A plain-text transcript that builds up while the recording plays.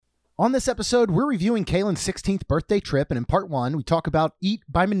On this episode, we're reviewing Kailyn's 16th birthday trip, and in part 1, we talk about Eat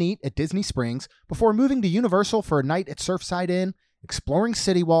by Manit at Disney Springs before moving to Universal for a night at Surfside Inn, exploring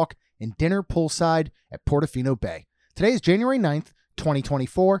City Walk, and dinner poolside at Portofino Bay. Today is January 9th,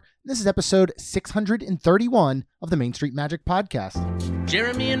 2024, and this is episode 631 of the Main Street Magic Podcast.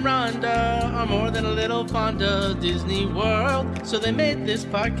 Jeremy and Rhonda are more than a little fond of Disney World, so they made this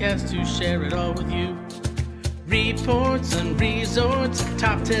podcast to share it all with you. Reports and resorts,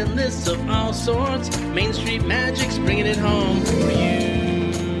 top 10 lists of all sorts. Main Street Magic's bringing it home for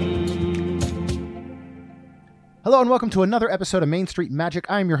you. Hello and welcome to another episode of Main Street Magic.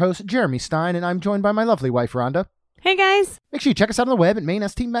 I'm your host, Jeremy Stein, and I'm joined by my lovely wife, Rhonda. Hey guys. Make sure you check us out on the web at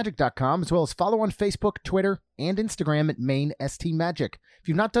mainstmagic.com, as well as follow on Facebook, Twitter, and Instagram at mainstmagic. If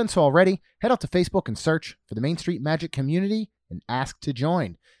you've not done so already, head out to Facebook and search for the Main Street Magic community and ask to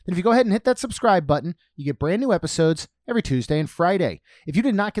join. Then if you go ahead and hit that subscribe button, you get brand new episodes every Tuesday and Friday. If you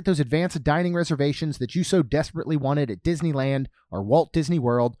did not get those advanced dining reservations that you so desperately wanted at Disneyland or Walt Disney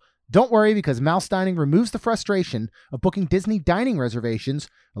World, don't worry, because Mouse Dining removes the frustration of booking Disney dining reservations,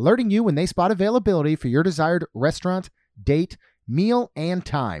 alerting you when they spot availability for your desired restaurant, date, meal, and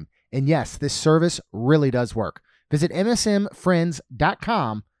time. And yes, this service really does work. Visit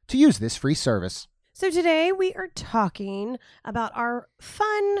msmfriends.com to use this free service. So today we are talking about our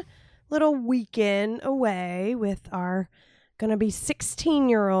fun little weekend away with our going to be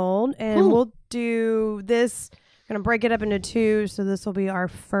 16-year-old. And we'll do this, going to break it up into two. So this will be our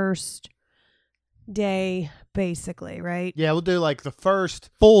first day, basically, right? Yeah, we'll do like the first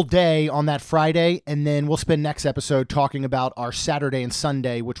full day on that Friday, and then we'll spend next episode talking about our Saturday and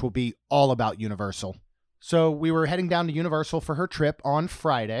Sunday, which will be all about Universal. So we were heading down to Universal for her trip on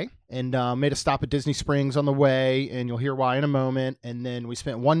Friday and made a stop at Disney Springs on the way, and you'll hear why in a moment. And then we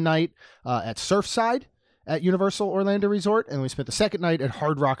spent one night at Surfside at Universal Orlando Resort, and we spent the second night at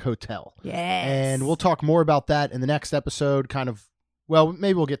Hard Rock Hotel. Yes. And we'll talk more about that in the next episode, kind of. Well,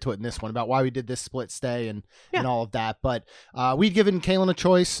 maybe we'll get to it in this one about why we did this split stay and all of that. But we'd given Kailyn a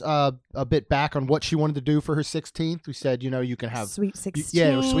choice a bit back on what she wanted to do for her 16th. We said, you can have Sweet 16.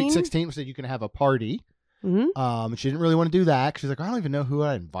 Yeah, her Sweet 16. We said you can have a party. Mm-hmm. She didn't really want to do that. She's like, I don't even know who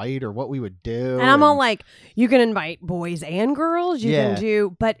I'd invite or what we would do. And I'm all like, you can invite boys and girls. You Yeah. can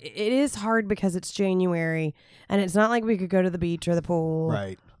do, but it is hard because it's January and it's not like we could go to the beach or the pool.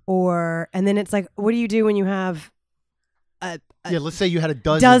 Right. And then it's like, what do you do when you have Let's say you had a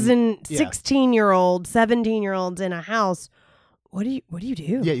dozen 16-year-olds, 17-year-olds in a house. What do you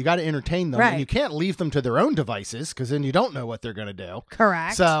do? Yeah, you got to entertain them. Right. And you can't leave them to their own devices because then you don't know what they're going to do.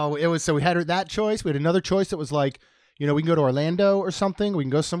 Correct. So we had that choice. We had another choice that was like, we can go to Orlando or something. We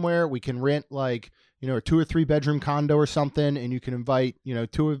can go somewhere. We can rent like, a 2 or 3 bedroom condo or something, and you can invite, 2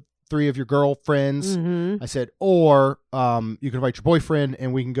 or 3 of your girlfriends. Mm-hmm. I said, or you can invite your boyfriend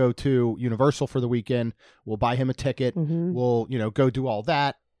and we can go to Universal for the weekend. We'll buy him a ticket. Mm-hmm. We'll, go do all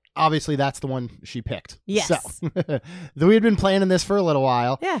that. Obviously, that's the one she picked. Yes. So we had been planning this for a little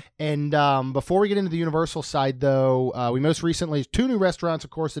while. Yeah. And before we get into the Universal side, though, we most recently, 2 new restaurants,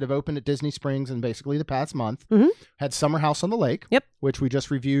 of course, that have opened at Disney Springs in basically the past month. Mm-hmm. Had Summer House on the Lake, which we just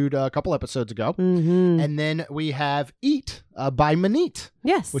reviewed a couple episodes ago. Mm-hmm. And then we have Eat by Manit,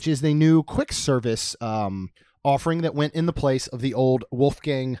 yes, which is the new quick service offering that went in the place of the old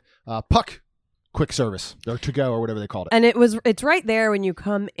Wolfgang Puck quick service or to go or whatever they called it. And it's right there when you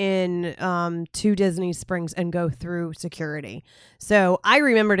come in to Disney Springs and go through security. So I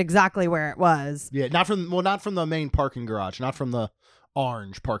remembered exactly where it was. Yeah, not from the main parking garage, not from the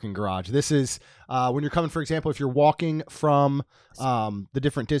orange parking garage. This is when you're coming, for example, if you're walking from the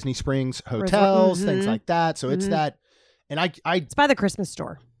different Disney Springs hotels, mm-hmm. things like that. So it's that, and it's by the Christmas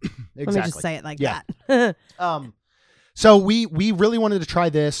store. Exactly. Let me just say it like that. So we really wanted to try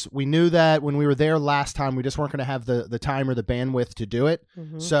this. We knew that when we were there last time, we just weren't going to have the time or the bandwidth to do it.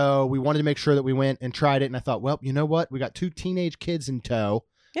 Mm-hmm. So we wanted to make sure that we went and tried it. And I thought, well, you know what? We got 2 teenage kids in tow,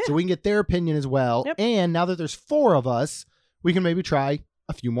 so we can get their opinion as well. Yep. And now that there's 4 of us, we can maybe try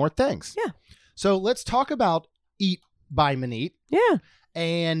a few more things. Yeah. So let's talk about Eat by Manit. Yeah.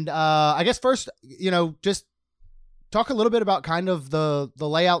 And I guess first, just talk a little bit about kind of the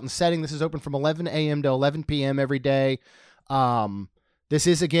layout and setting. This is open from 11 a.m. to 11 p.m. every day. This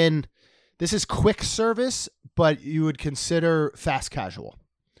is quick service, but you would consider fast casual.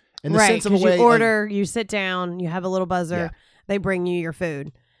 In the sense of a way, you order, you sit down, you have a little buzzer, they bring you your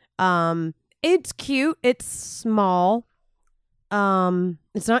food. It's cute. It's small.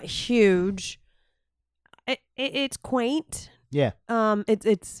 It's not huge. It's quaint. Yeah.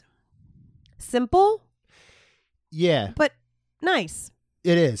 It's simple. Yeah. But nice.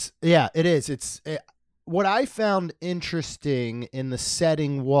 It is. Yeah, it is. It's what I found interesting in the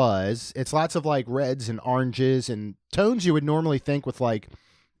setting was it's lots of like reds and oranges and tones you would normally think with like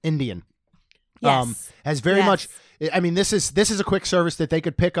Indian. Yes. Has very much. I mean, this is a quick service that they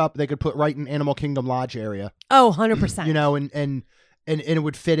could pick up. They could put right in Animal Kingdom Lodge area. Oh, 100%. You know, and it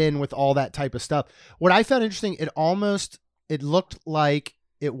would fit in with all that type of stuff. What I found interesting, it looked like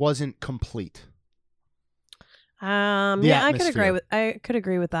it wasn't complete. Yeah, I could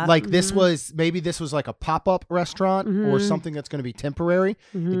agree with that. Like this was like a pop-up restaurant or something that's going to be temporary.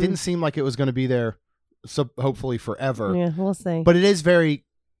 It didn't seem like it was going to be there, so hopefully forever. Yeah, we'll see. But it is very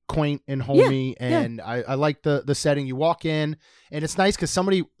quaint and homey, and I like the setting. You walk in, and it's nice because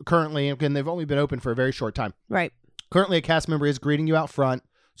somebody currently, and they've only been open for a very short time. Right. Currently, a cast member is greeting you out front.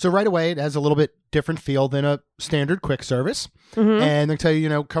 So right away, it has a little bit different feel than a standard quick service. And they tell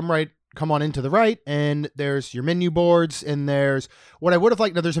you, come on into the right, and there's your menu boards, and there's what I would have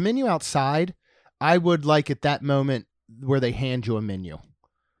liked. Now, there's a menu outside. I would like at that moment where they hand you a menu.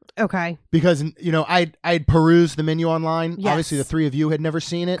 Okay. Because, I'd perused the menu online. Yes. Obviously, the three of you had never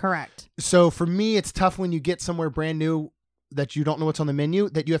seen it. Correct. So for me, it's tough when you get somewhere brand new that you don't know what's on the menu,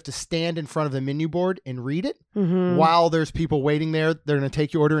 that you have to stand in front of the menu board and read it while there's people waiting there. They're going to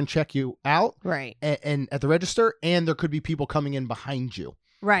take your order and check you out. Right. And at the register, and there could be people coming in behind you.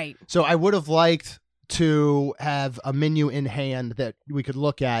 Right. So I would have liked to have a menu in hand that we could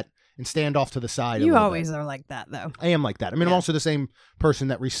look at and stand off to the side. You always are like that, though. I am like that. I mean, I'm also the same person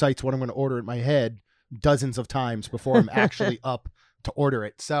that recites what I'm going to order in my head dozens of times before I'm actually up to order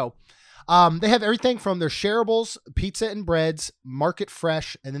it. So they have everything from their shareables, pizza and breads, market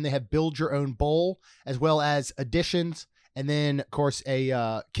fresh, and then they have build your own bowl, as well as additions, and then, of course,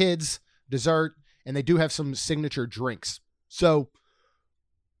 a kids dessert, and they do have some signature drinks. So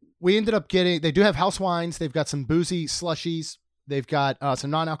we ended up they do have house wines. They've got some boozy slushies. They've got some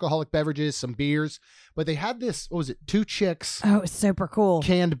non-alcoholic beverages, some beers. But they had this, what was it, 2 chicks. Oh, it's super cool.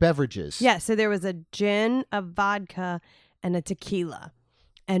 Canned beverages. Yeah, so there was a gin, a vodka, and a tequila.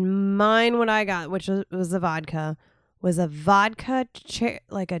 And mine, what I got, which was a vodka, was a vodka,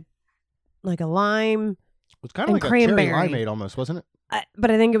 like a lime. It's kind of like cranberry. a cherry limeade almost, wasn't it? But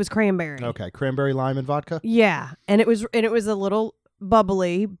I think it was cranberry. Okay, cranberry, lime, and vodka? Yeah, and it was a little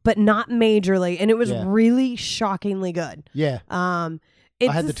bubbly, but not majorly, and it was really shockingly good. Yeah. I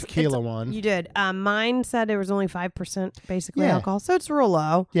had the tequila one. You did. Mine said there was only 5% basically alcohol, so it's real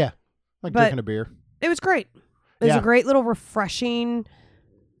low. Yeah, like drinking a beer. It was great. It was a great little refreshing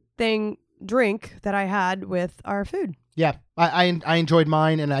drink that I had with our food. Yeah, I enjoyed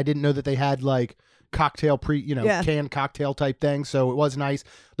mine, and I didn't know that they had like cocktail canned cocktail type thing, so it was nice.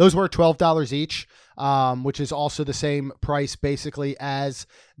 Those were $12 each, which is also the same price basically as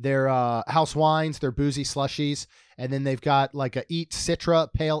their house wines, their boozy slushies, and then they've got like a Eat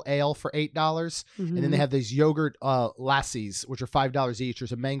Citra pale ale for $8, and then they have these yogurt lassies, which are $5 each.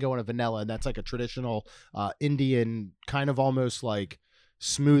 There's a mango and a vanilla, and that's like a traditional Indian kind of almost like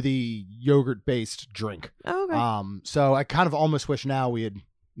smoothie yogurt based drink. Oh, okay. So I kind of almost wish now we had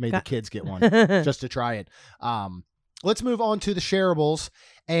made the kids get one just to try it. Let's move on to the shareables,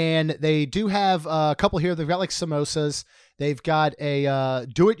 and they do have a couple here. They've got like samosas. They've got a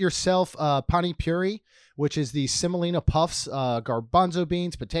do-it-yourself pani puri, which is the semolina puffs, garbanzo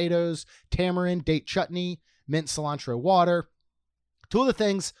beans, potatoes, tamarind, date chutney, mint cilantro water. 2 of the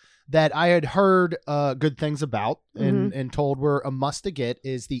things that I had heard good things about and told were a must to get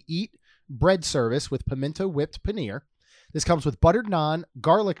is the Eat bread service with pimento whipped paneer. This comes with buttered naan,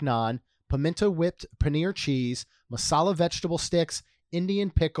 garlic naan, pimento whipped paneer cheese, masala vegetable sticks,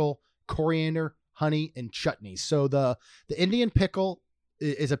 Indian pickle, coriander, honey, and chutney. So the Indian pickle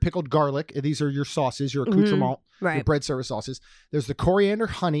is a pickled garlic. These are your sauces, your accoutrement, your bread service sauces. There's the coriander,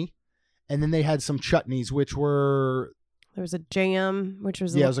 honey, and then they had some chutneys, which were... There was a jam, which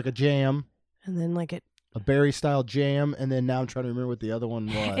was... Yeah, it was like a jam. And then a berry-style jam, and then now I'm trying to remember what the other one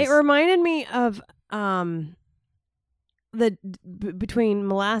was. It reminded me of... between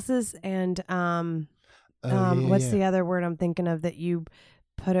molasses and what's the other word I'm thinking of that you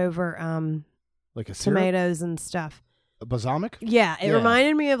put over like a syrup? Tomatoes and stuff? A balsamic? Yeah, it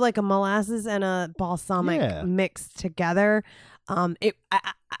reminded me of like a molasses and a balsamic mixed together. I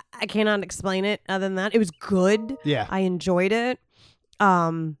cannot explain it other than that. It was good. Yeah, I enjoyed it.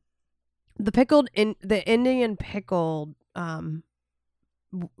 The Indian pickled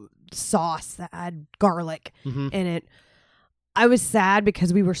sauce that had garlic in it. I was sad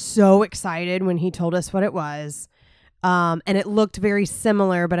because we were so excited when he told us what it was. And it looked very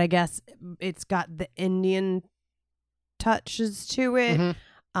similar, but I guess it's got the Indian touches to it.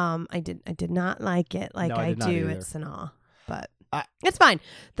 I did not like it like I do at Sanaa. But It's fine.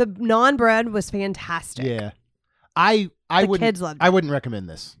 The naan bread was fantastic. Yeah. I kids loved it. I wouldn't recommend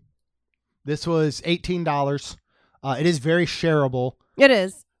this. This was $18. It is very shareable. It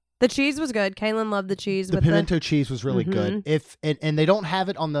is. The cheese was good. Kailyn loved the cheese. The pimento cheese was really good. And they don't have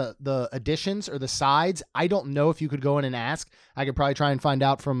it on the additions or the sides. I don't know if you could go in and ask. I could probably try and find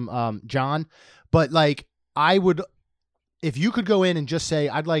out from John. But like I would, if you could go in and just say,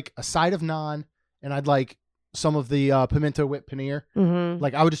 I'd like a side of naan and I'd like some of the pimento whipped paneer.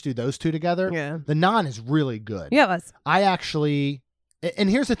 Like I would just do those two together. Yeah. The naan is really good. Yeah, it was. I actually, and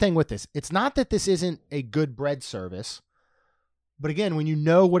here's the thing with this. It's not that this isn't a good service. But again, when you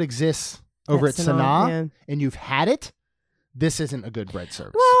know what exists over at Sanaa and you've had it, this isn't a good bread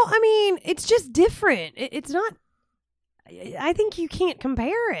service. Well, I mean, it's just different. It's not. I think you can't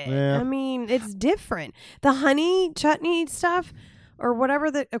compare it. Yeah. I mean, it's different. The honey chutney stuff or whatever,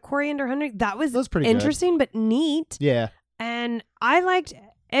 the coriander honey, that was pretty interesting but neat. Yeah. And I liked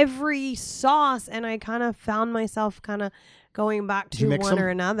every sauce, and I kind of found myself kind of going back to one or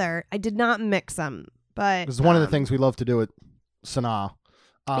another. I did not mix them, but it's one of the things we love to do at Sanaa.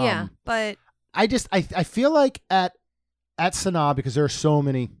 Yeah, but I feel like at Sanaa, because there are so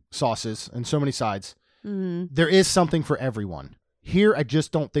many sauces and so many sides, there is something for everyone. Here, I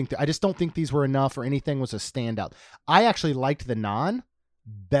just don't think these were enough or anything was a standout. I actually liked the naan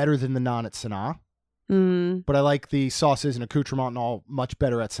better than the naan at Sanaa. But I like the sauces and accoutrement and all much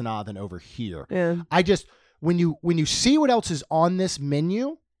better at Sanaa than over here. Yeah. I just when you see what else is on this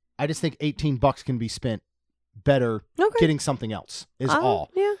menu, I just think $18 can be spent better getting something else is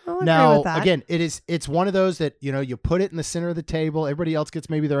all. Yeah, I'll agree now with that. again, it's one of those that you put it in the center of the table. Everybody else gets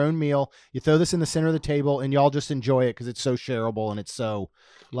maybe their own meal. You throw this in the center of the table, and y'all just enjoy it because it's so shareable and it's so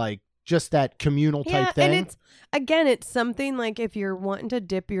like just that communal type thing. And it's something like if you're wanting to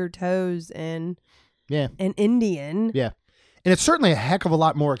dip your toes in an Indian. Yeah, and it's certainly a heck of a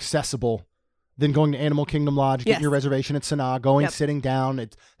lot more accessible than going to Animal Kingdom Lodge, getting your reservation at Sanaa, sitting down.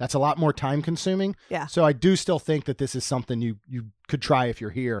 That's a lot more time consuming. Yeah. So I do still think that this is something you could try if you're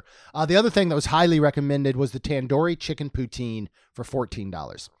here. The other thing that was highly recommended was the tandoori chicken poutine for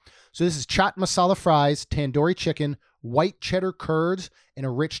 $14. So this is chaat masala fries, tandoori chicken, white cheddar curds, and a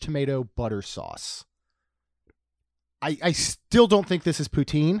rich tomato butter sauce. I still don't think this is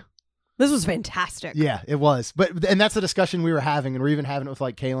poutine. This was fantastic. Yeah, it was. And that's the discussion we were having, and we're even having it with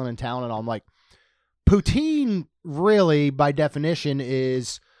like Kailyn and Talon and all. I'm like, poutine really, by definition,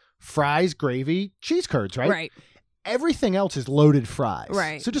 is fries, gravy, cheese curds, right? Right. Everything else is loaded fries.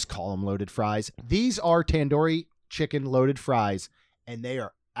 Right. So just call them loaded fries. These are tandoori chicken loaded fries, and they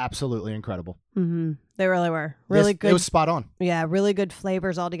are absolutely incredible. Mm-hmm. They really were. Really good. It was spot on. Yeah, really good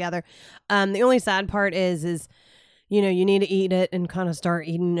flavors altogether. The only sad part is you need to eat it and kind of start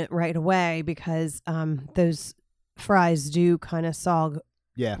eating it right away because those fries do kind of sog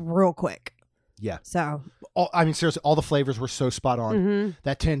real quick. Yeah. So, seriously, all the flavors were so spot on. Mm-hmm.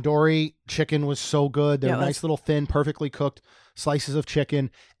 That tandoori chicken was so good. They're nice little thin, perfectly cooked slices of chicken,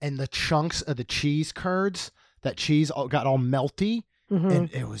 and the chunks of the cheese curds. That cheese got all melty,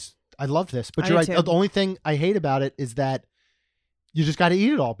 and it was. I loved this, but you're right. The only thing I hate about it is that you just got to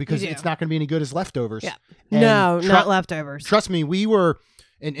eat it all because it's not going to be any good as leftovers. Yeah. And not leftovers. Trust me, we were,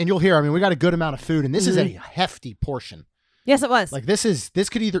 and you'll hear. I mean, we got a good amount of food, and this is a hefty portion. Yes, it was. Like this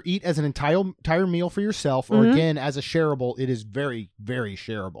could either eat as an entire meal for yourself, or again as a shareable. It is very, very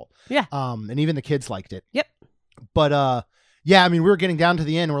shareable. Yeah. And even the kids liked it. Yep. But yeah, I mean, we were getting down to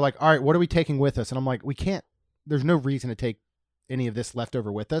the end. And we're like, all right, what are we taking with us? And I'm like, we can't. There's no reason to take any of this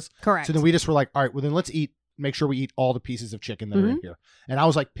leftover with us. Correct. So then we just were like, all right, well then let's eat. Make sure we eat all the pieces of chicken that are in here. And I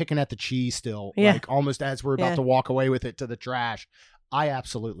was like picking at the cheese still, like almost as we're about to walk away with it to the trash. I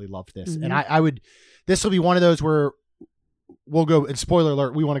absolutely loved this, and I would. This will be one of those where we'll go. And spoiler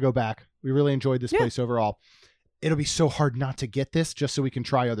alert, we want to go back. We really enjoyed this place overall. It'll be so hard not to get this, just so we can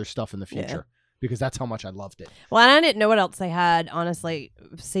try other stuff in the future. Because that's how much I loved it. Well, and I didn't know what else they had, honestly,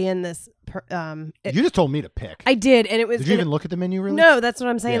 seeing this. You just told me to pick. I did, and it was... Did you even look at the menu, really? No, that's what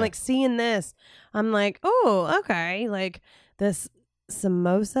I'm saying. Like, seeing this, I'm like, oh, okay. Like, this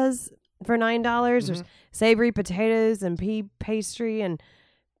samosas for $9. There's savory potatoes and pea pastry and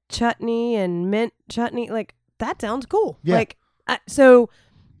chutney and mint chutney. Like, that sounds cool. Yeah. Like, so...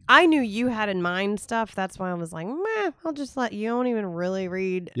 I knew you had in mind stuff. That's why I was like, meh, I'll just let you. I don't even really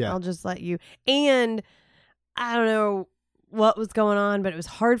read. Yeah. I'll just let you. And I don't know what was going on, but it was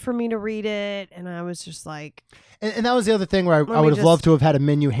hard for me to read it. And I was just like. And that was the other thing where I would have loved to have had a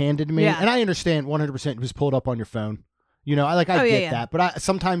menu handed to me. Yeah. And I understand 100% it was pulled up on your phone. You know, I get that. But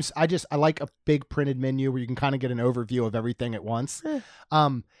sometimes I like a big printed menu where you can kind of get an overview of everything at once.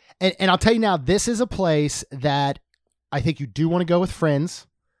 And I'll tell you now, this is a place that I think you do want to go with friends,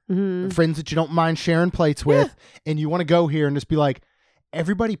 Mm-hmm. friends that you don't mind sharing plates with, and you want to go here and just be like,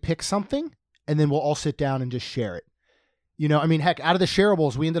 everybody pick something, and then we'll all sit down and just share it. You know, I mean, heck, out of the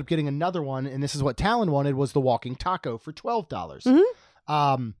shareables, we ended up getting another one, and this is what Talon wanted, was the walking taco for $12.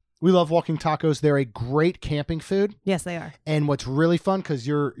 Mm-hmm. We love walking tacos. They're a great camping food. Yes, they are. And what's really fun, because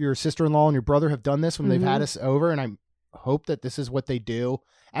your sister-in-law and your brother have done this when they've had us over, and I hope that this is what they do.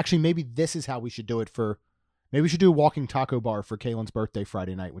 Actually, maybe this is how we should do it maybe we should do a walking taco bar for Kaylyn's birthday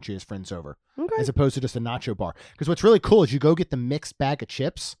Friday night when she has friends over, as opposed to just a nacho bar. Because what's really cool is you go get the mixed bag of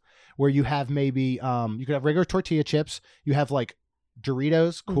chips, where you have maybe, you could have regular tortilla chips. You have like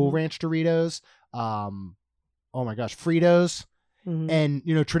Doritos, Cool Ranch Doritos, oh my gosh, Fritos. And,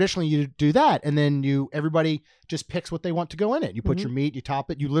 you know, traditionally you do that. And then everybody just picks what they want to go in it. You put your meat, you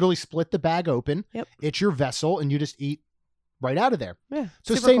top it, you literally split the bag open. Yep. It's your vessel, and you just eat right out of there. Yeah.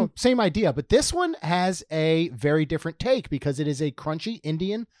 So same idea, but this one has a very different take because it is a crunchy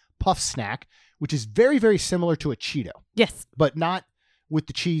Indian puff snack, which is very, very similar to a Cheeto. Yes. But not with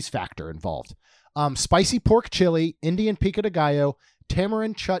the cheese factor involved. Spicy pork chili, Indian pico de gallo,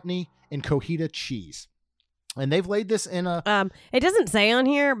 tamarind chutney, and cojita cheese. And they've laid this in a... it doesn't say on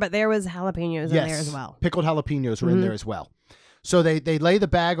here, but there was jalapenos in there as well. Pickled jalapenos were in there as well. So they lay the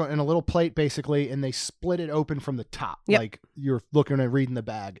bag in a little plate, basically, and they split it open from the top. Yep. Like you're looking and reading the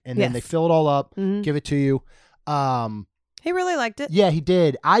bag. And then they fill it all up, give it to you. He really liked it. Yeah, he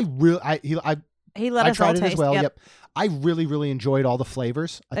did. He let us tried all it taste. as well. Yep. I really, really enjoyed all the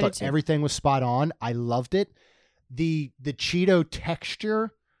flavors. I thought did too. everything was spot on. I loved it. The Cheeto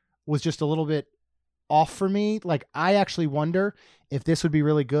texture was just a little bit off for me. Like, I actually wonder if this would be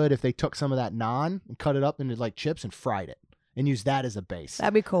really good if they took some of that naan and cut it up into like chips and fried it and used that as a base.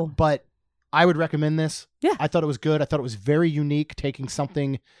 That'd be cool. But I would recommend this. Yeah. I thought it was good. I thought it was very unique, taking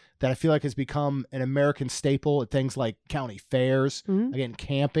something that I feel like has become an American staple at things like county fairs, again,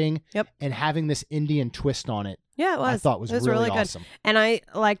 camping, and having this Indian twist on it. Yeah, it was. I thought was really awesome. Good. And I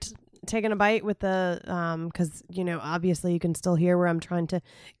liked taking a bite with the, because, you know, obviously you can still hear where I'm trying to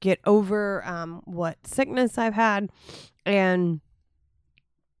get over what sickness I've had. And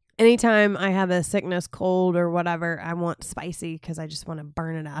anytime I have a sickness, cold or whatever, I want spicy because I just want to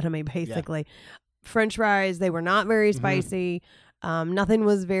burn it out of me, basically. Yeah. French fries, they were not very spicy. Nothing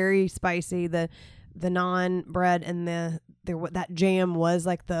was very spicy. The naan bread and that jam was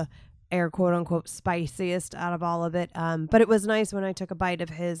like the air quote unquote spiciest out of all of it. But it was nice when I took a bite of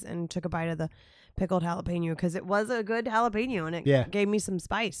his and took a bite of the pickled jalapeno because it was a good jalapeno and it gave me some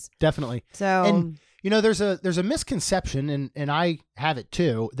spice. Definitely. So, and you know, there's a misconception, and I have it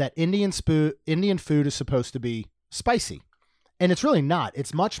too, that Indian food is supposed to be spicy, and it's really not.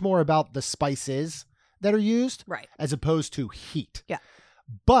 It's much more about the spices that are used, right, as opposed to heat. Yeah.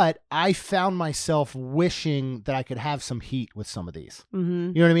 But I found myself wishing that I could have some heat with some of these. Mm-hmm.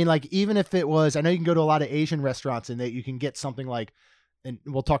 You know what I mean? Like, even if it was, I know you can go to a lot of Asian restaurants and that you can get something like, and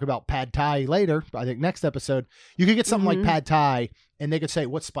we'll talk about pad thai later, I think next episode, you could get something like pad thai and they could say,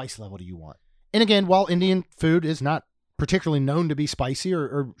 what spice level do you want? And again, while Indian food is not particularly known to be spicy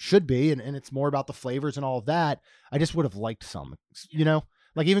or should be, and it's more about the flavors and all of that, I just would have liked some, you know?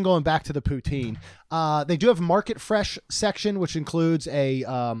 Like, even going back to the poutine, they do have a market fresh section, which includes a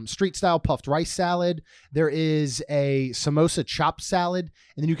street style puffed rice salad. There is a samosa chopped salad,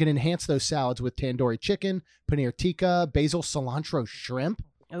 and then you can enhance those salads with tandoori chicken, paneer tikka, basil cilantro shrimp.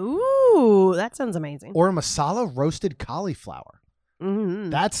 Ooh, that sounds amazing. Or a masala roasted cauliflower. Mm-hmm.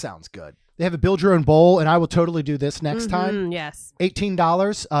 That sounds good. They have a build your own bowl, and I will totally do this next time. Yes.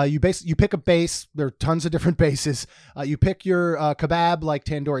 $18. You pick a base. There are tons of different bases. You pick your kebab, like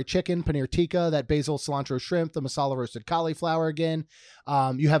tandoori chicken, paneer tikka, that basil cilantro shrimp, the masala roasted cauliflower again.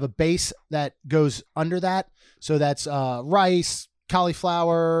 You have a base that goes under that. So that's rice,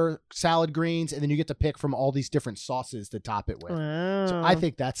 cauliflower, salad greens, and then you get to pick from all these different sauces to top it with. Wow. So I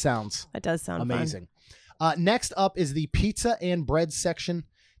think that does sound amazing. Next up is the pizza and bread section.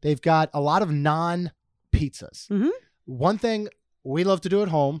 They've got a lot of non-pizzas. Mm-hmm. One thing we love to do at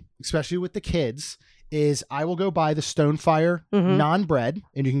home, especially with the kids, is I will go buy the Stonefire non-bread,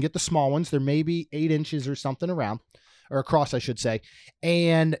 and you can get the small ones. They're maybe 8 inches or something around, or across, I should say,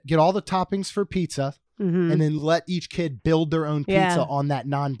 and get all the toppings for pizza, and then let each kid build their own pizza on that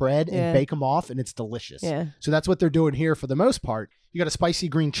non-bread and bake them off, and it's delicious. Yeah. So that's what they're doing here for the most part. You got a spicy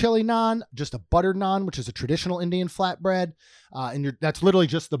green chili naan, just a buttered naan, which is a traditional Indian flatbread. And that's literally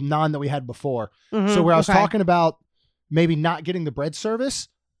just the naan that we had before. So where I was talking about maybe not getting the bread service,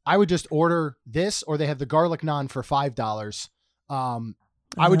 I would just order this, or they have the garlic naan for $5.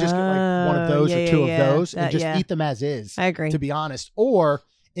 I would just get like one of those or two of those and just eat them as is. I agree. To be honest. Or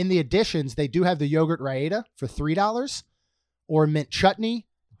in the additions, they do have the yogurt raita for $3. or mint chutney,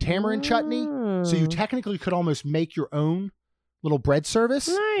 tamarind chutney. So you technically could almost make your own little bread service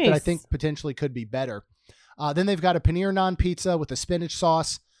that I think potentially could be better. Then they've got a paneer naan pizza with a spinach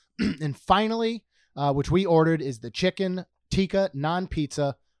sauce. And finally, which we ordered, is the chicken tikka naan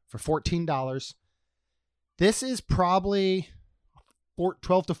pizza for $14. This is probably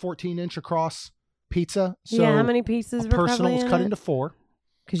 12 to 14 inch across pizza. So how many pieces were personal was cut into 4.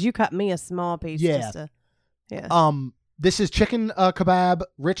 Because you cut me a small piece. Yeah. This is chicken kebab,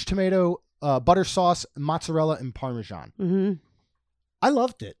 rich tomato, butter sauce, mozzarella, and Parmesan. Mm-hmm. I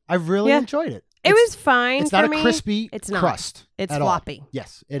loved it. I really enjoyed it. It was fine. It's not for a me. crispy crust. It's floppy. All.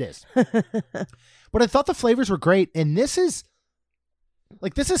 Yes, it is. But I thought the flavors were great. And this is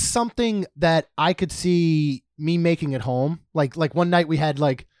something that I could see me making at home. Like one night we had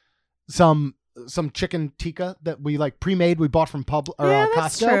like some chicken tikka that we like pre-made. We bought from Costco.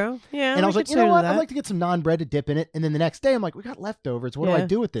 That's true. Yeah, and I was like, you know what? I'd like to get some naan bread to dip in it. And then the next day I'm like, we got leftovers. What do I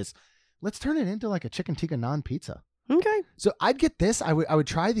do with this? Let's turn it into like a chicken tikka naan pizza. Okay. So I'd get this. I would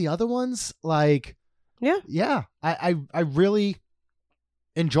try the other ones. Like, yeah. I really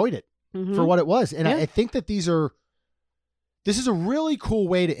enjoyed it for what it was. And I think that this is a really cool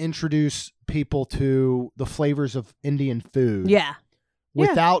way to introduce people to the flavors of Indian food. Yeah.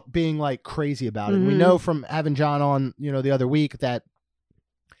 Without being like crazy about it. And we know from having John on, the other week that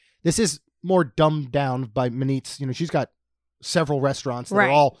this is more dumbed down by Manit's. She's got several restaurants that are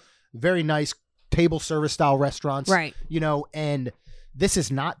all very nice table service style restaurants. Right. And this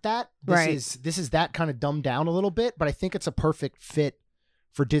is not that. This is that kind of dumbed down a little bit, but I think it's a perfect fit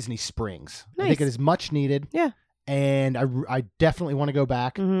for Disney Springs. Nice. I think it is much needed. Yeah. And I definitely want to go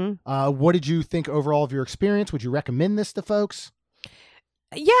back. Mm-hmm. What did you think overall of your experience? Would you recommend this to folks?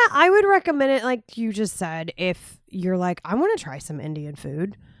 Yeah, I would recommend it, like you just said, if you're like, I want to try some Indian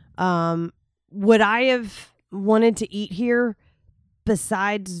food. Would I have wanted to eat here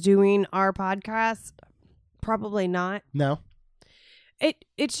besides doing our podcast? Probably not. No.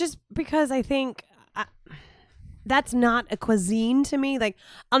 It's just because I think that's not a cuisine to me. Like,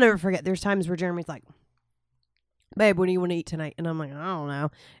 I'll never forget, there's times where Jeremy's like, babe, what do you want to eat tonight? And I'm like, I don't know.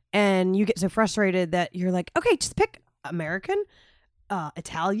 And you get so frustrated that you're like, okay, just pick American,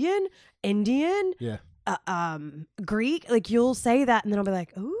 Italian, Indian, Greek. Like, you'll say that and then I'll be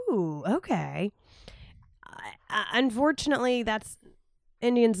like, ooh, okay. Unfortunately,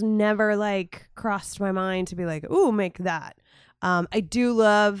 Indian's never like crossed my mind to be like, ooh, make that. I do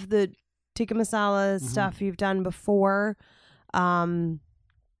love the tikka masala stuff you've done before. But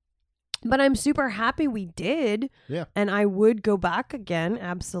I'm super happy we did. Yeah. And I would go back again.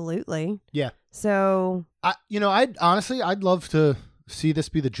 Absolutely. Yeah. So, I'd love to see this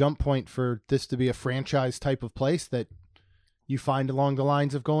be the jump point for this to be a franchise type of place that you find along the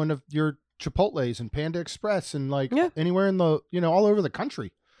lines of going to your Chipotle's and Panda Express and like anywhere in the, all over the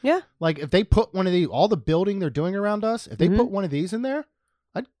country. Yeah. Like if they put one of all the building they're doing around us, if they put one of these in there,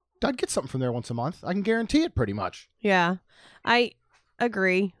 I'd get something from there once a month. I can guarantee it pretty much. Yeah. I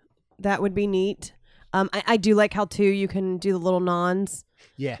agree. That would be neat. I do like how too you can do the little naans.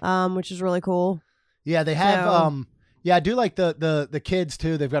 Yeah. Which is really cool. Yeah, they have I do like the kids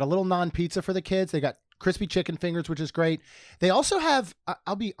too. They've got a little naan pizza for the kids. They got crispy chicken fingers, which is great. They also have,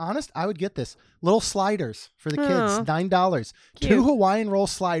 I'll be honest, I would get this, little sliders for the kids, $9. Cute. 2 Hawaiian roll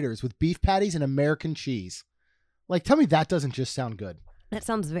sliders with beef patties and American cheese. Like, tell me that doesn't just sound good. That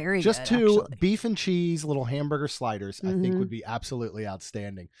sounds very just good. Just 2 actually. Beef and cheese little hamburger sliders, I think would be absolutely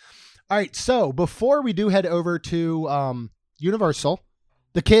outstanding. All right, so before we do head over to Universal,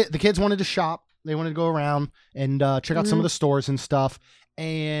 the kids wanted to shop. They wanted to go around and check out some of the stores and stuff.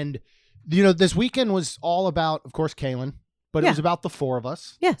 And this weekend was all about, of course, Kailyn, but it was about the 4 of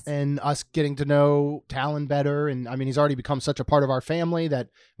us. Yes. And us getting to know Talon better. And I mean, he's already become such a part of our family that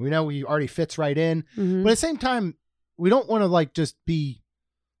we know he already fits right in. Mm-hmm. But at the same time, we don't want to like just be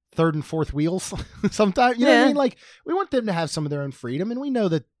 3rd and 4th wheels sometimes. You know what I mean? Like, we want them to have some of their own freedom. And we know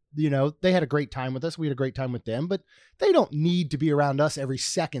that, they had a great time with us. We had a great time with them, but they don't need to be around us every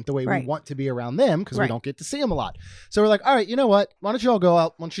second the way we want to be around them because we don't get to see them a lot. So we're like, all right, you know what? Why don't you all go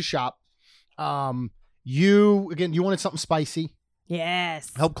out? Why don't you shop? You wanted something spicy.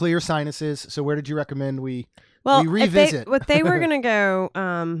 Yes. Help clear sinuses. So where did you recommend we revisit? If they were going to go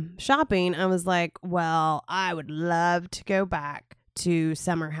shopping, I was like, well, I would love to go back to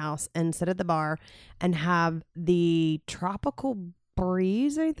Summer House and sit at the bar and have the tropical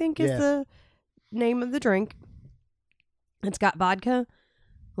breeze, I think is the name of the drink. It's got vodka,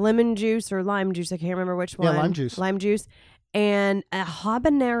 lemon juice or lime juice. I can't remember which one. Yeah, lime juice. Lime juice. And a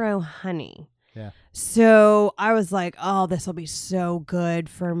habanero honey. Yeah. So I was like, oh, this will be so good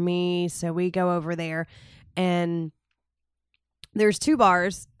for me. So we go over there and there's 2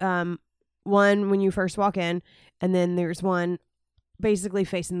 bars. One when you first walk in, and then there's one basically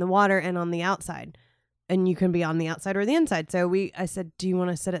facing the water and on the outside. And you can be on the outside or the inside. So I said, do you want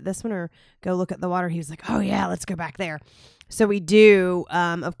to sit at this one or go look at the water? He was like, oh yeah, let's go back there. So we do.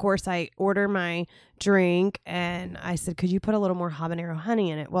 Of course, I order my drink and I said, could you put a little more habanero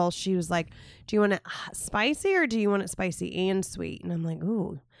honey in it? Well, she was like, do you want it spicy or do you want it spicy and sweet? And I'm like,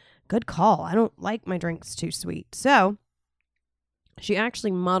 ooh, good call. I don't like my drinks too sweet. So she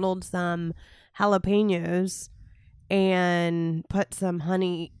actually muddled some jalapenos and put some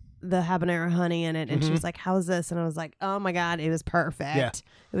honey, the habanero honey in it. And she was like, how's this? And I was like, oh my God, it was perfect. Yeah.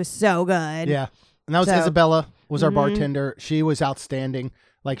 It was so good. Yeah. And that was Isabella was our bartender. She was outstanding.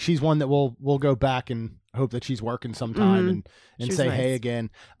 Like, she's one that we'll go back and hope that she's working sometime and say hey again.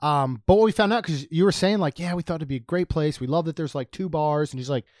 But what we found out, because you were saying like, yeah, we thought it'd be a great place. We love that there's like 2 bars. And she's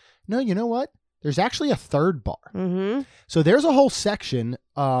like, no, you know what? There's actually a 3rd bar. Mm-hmm. So there's a whole section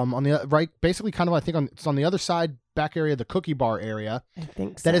on the right, basically kind of, I think it's on the other side, back area, the cookie bar area. I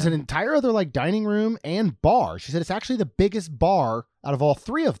think so. That is an entire other like dining room and bar. She said it's actually the biggest bar out of all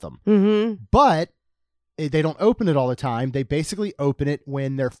 3 of them. Mm-hmm. But they don't open it all the time. They basically open it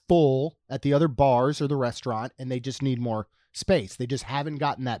when they're full at the other bars or the restaurant and they just need more space. They just haven't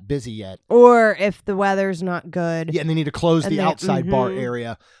gotten that busy yet. Or if the weather's not good. Yeah, and they need to close the outside bar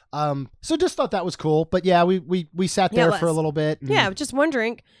area. So just thought that was cool. But yeah, we sat there for a little bit. Yeah, just one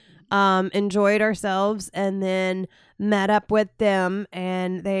drink. Enjoyed ourselves and then met up with them,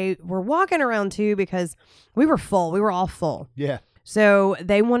 and they were walking around too because we were full. We were all full. Yeah. So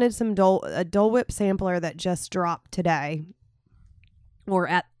they wanted some a Dole Whip sampler that just dropped today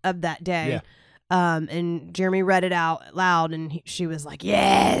or of that day. Yeah. And Jeremy read it out loud and she was like,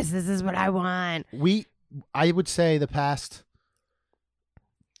 yes, this is what I want. I would say the past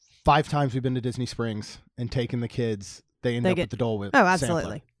 5 times we've been to Disney Springs and taken the kids, they end up with the Dole Whip. Oh, absolutely.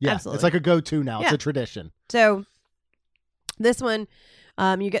 Sampler. Yeah, absolutely. It's like a go-to now. Yeah. It's a tradition. So this one,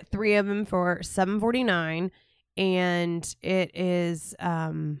 you get 3 of them for $7.49, and it is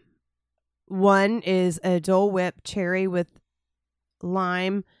one is a Dole Whip cherry with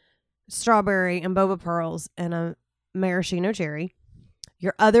lime, strawberry, and boba pearls, and a maraschino cherry.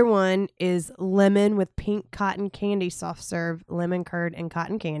 Your other one is lemon with pink cotton candy soft serve, lemon curd, and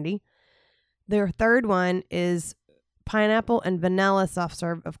cotton candy. Their third one is pineapple and vanilla soft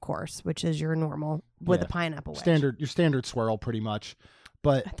serve, of course, which is your normal with a pineapple wedge. Your standard swirl, pretty much.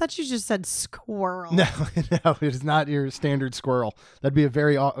 But I thought you just said squirrel. No, it is not your standard squirrel. That'd be a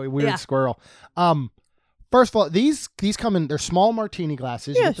very weird squirrel. First of all, these come in, they're small martini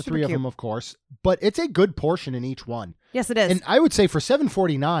glasses. You get the 3 of them, of course, but it's a good portion in each one. Yes, it is. And I would say for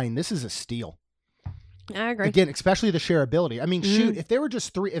 $7.49, this is a steal. I agree. Again, especially the shareability. I mean, shoot, if there were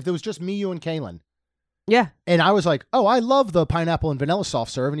just 3, if there was just me, you, and Kailyn. Yeah. And I was like, oh, I love the pineapple and vanilla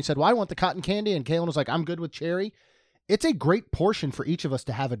soft serve. And he said, well, I want the cotton candy. And Kailyn was like, I'm good with cherry. It's a great portion for each of us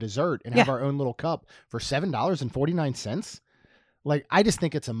to have a dessert and have our own little cup for $7.49. Like, I just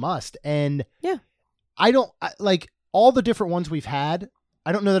think it's a must. And like all the different ones we've had,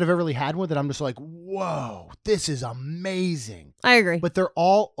 I don't know that I've ever really had one that I'm just like, whoa, this is amazing. I agree. But they're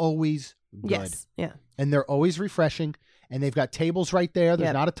all always good. Yes. Yeah. And they're always refreshing. And they've got tables right there.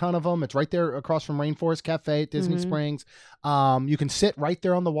 There's not a ton of them. It's right there across from Rainforest Cafe at Disney Springs. You can sit right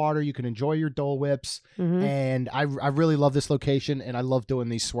there on the water. You can enjoy your Dole Whips. And I really love this location, and I love doing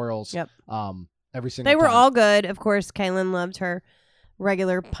these swirls. Yep. Every single time. They were all good. Of course, Kailyn loved her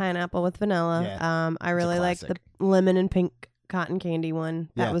regular pineapple with vanilla. Yeah, I really liked the lemon and pink cotton candy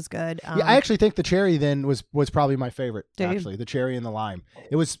one. That was good. I actually think the cherry then was probably my favorite. Actually, the cherry and the lime.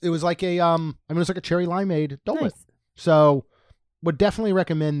 It was like a it was like a cherry limeade Dole Whip. So would definitely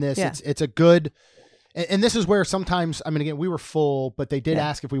recommend this. Yeah. It's a good, and this is where sometimes, I mean, again, we were full, but they did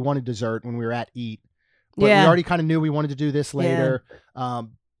ask if we wanted dessert when we were at Eat. But we already kind of knew we wanted to do this later.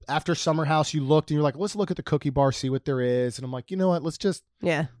 After Summer House, you looked and you're like, let's look at the cookie bar, see what there is. And I'm like, you know what? Let's just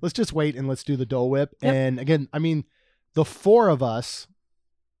wait and let's do the Dole Whip. Yep. And again, I mean, the 4 of us,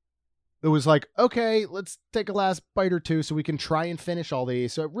 it was like, okay, let's take a last bite or 2 so we can try and finish all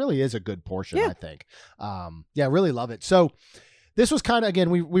these. So it really is a good portion, I think. Really love it. So this was kind of,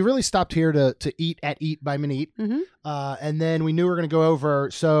 again, we really stopped here to eat at Eat by Minute. And then we knew we were going to go over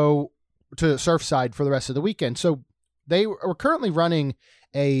to Surfside for the rest of the weekend. So they were currently running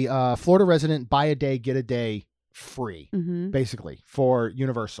a Florida resident buy a day, get a day free, basically, for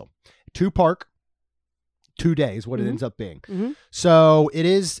Universal. 2-park. 2 days, what it ends up being. So it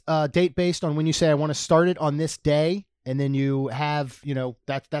is date based on when you say, I want to start it on this day, And then you have,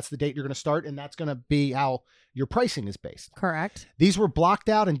 that's the date you're going to start, and that's going to be how your pricing is based. Correct. These were blocked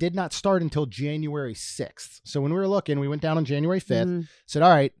out and did not start until January 6th. So when we were looking, we went down on January 5th, said, all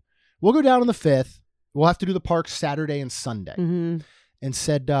right, we'll go down on the 5th. We'll have to do the parks Saturday and Sunday. And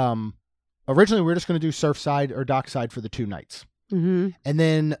said, originally we were just going to do Surfside or Dockside for the 2 nights. And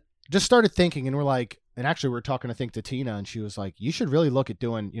then just started thinking, and we're like, and actually we were talking, I think, to Tina, and she was like, you should really look at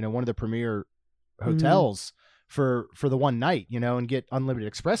doing, one of the premier hotels for the 1 night, and get unlimited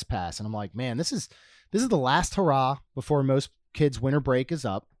express pass. And I'm like, man, this is the last hurrah before most kids' winter break is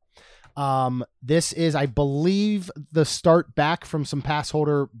up. This is, I believe, the start back from some pass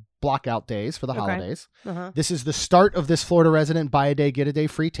holder blockout days for the holidays. This is the start of this Florida resident buy a day, get a day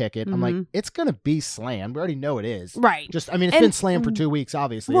free ticket. I'm like, it's going to be slammed. We already know it is. Right. It's been slammed for 2 weeks,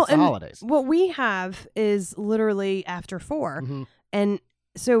 obviously. It's the holidays. What we have is literally after 4. And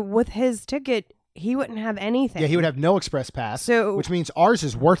so with his ticket, he wouldn't have anything. Yeah, he would have no express pass, which means ours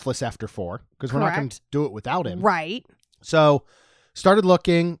is worthless after 4 because we're not going to do it without him. Right. So started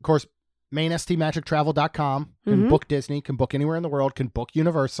looking, of course, mainstmagictravel.com, can book Disney, can book anywhere in the world, can book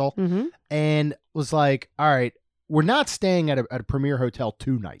Universal, and was like, all right, we're not staying at a premier hotel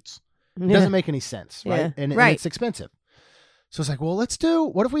 2 nights. It doesn't make any sense, right? And it's expensive. So it's like, well,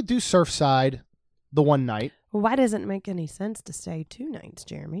 what if we do Surfside the 1 night? Well, why does it make any sense to stay 2 nights,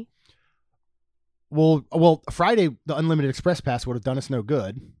 Jeremy? Well, Friday, the unlimited express pass would have done us no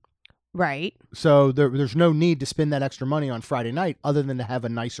good. Right. So there's no need to spend that extra money on Friday night other than to have a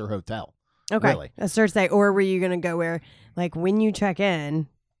nicer hotel. Okay. Really. A Thursday, or were you going to go where, like, when you check in,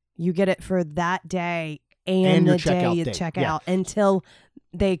 you get it for that day and the day you check out until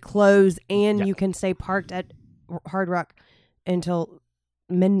they close, and you can stay parked at Hard Rock until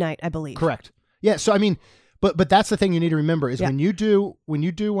midnight, I believe. Correct. Yeah. So I mean, but that's the thing you need to remember is when you do one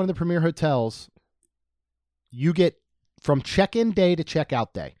of the premier hotels, you get from check-in day to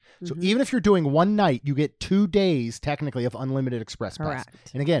check-out day. So even if you're doing 1 night, you get 2 days technically of unlimited express pass.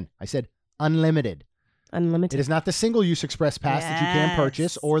 And again, I said unlimited. It is not the single-use express pass that you can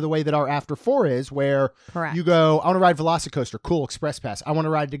purchase, or the way that our After 4 is, where you go, I want to ride Velocicoaster, cool, express pass. I want to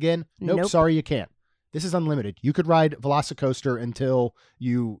ride it again. Nope, sorry, you can't. This is unlimited. You could ride Velocicoaster until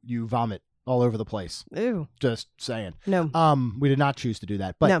you vomit all over the place. Ew. Just saying. No. We did not choose to do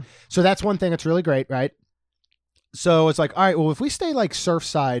that. But so that's one thing that's really great, right? So it's like, all right, well, if we stay like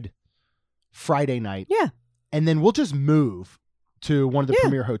Surfside Friday night, and then we'll just move to one of the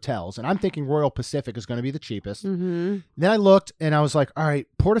premier hotels, and I'm thinking Royal Pacific is going to be the cheapest. Then I looked, and I was like, all right,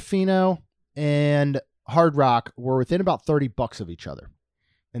 Portofino and Hard Rock were within about $30 of each other,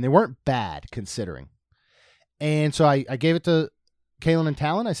 and they weren't bad considering. And so I gave it to Kailyn and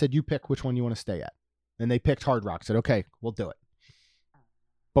Talon. I said, you pick which one you want to stay at, and they picked Hard Rock. I said, okay, we'll do it,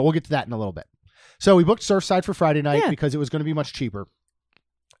 but we'll get to that in a little bit. So we booked Surfside for Friday night because it was going to be much cheaper.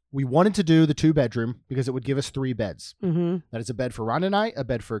 We wanted to do the 2-bedroom because it would give us 3 beds. That is a bed for Rhonda and I, a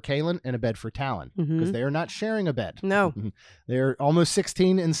bed for Kailyn, and a bed for Talon, because they are not sharing a bed. No. They're almost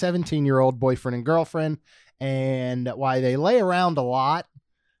 16 and 17-year-old boyfriend and girlfriend, and while they lay around a lot,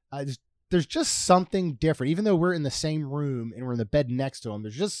 there's just something different. Even though we're in the same room and we're in the bed next to them,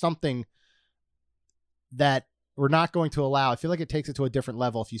 there's just something that we're not going to allow. I feel like it takes it to a different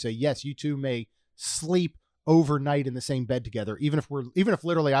level if you say, yes, you two may sleep overnight in the same bed together, even if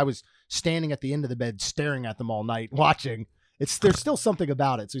literally I was standing at the end of the bed staring at them all night watching. There's still something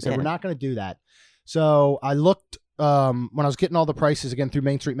about it. So we said we're not going to do that. So I looked when I was getting all the prices again through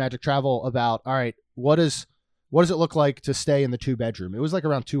Main Street Magic Travel about, all right, what does it look like to stay in the 2-bedroom? It was like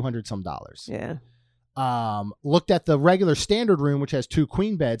around $200 some. Yeah. Looked at the regular standard room, which has 2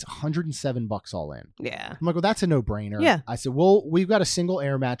 queen beds, $107 all in. Yeah. I'm like, well, that's a no-brainer. Yeah. I said, well, we've got a single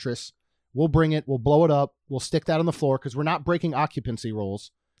air mattress. We'll bring it. We'll blow it up. We'll stick that on the floor because we're not breaking occupancy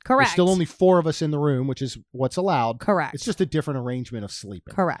rules. Correct. There's still only 4 of us in the room, which is what's allowed. Correct. It's just a different arrangement of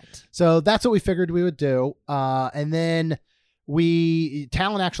sleeping. Correct. So that's what we figured we would do. And then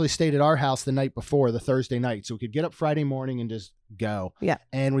Talon actually stayed at our house the night before, the Thursday night, so we could get up Friday morning and just go. Yeah.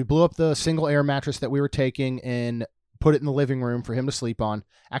 And we blew up the single air mattress that we were taking and put it in the living room for him to sleep on.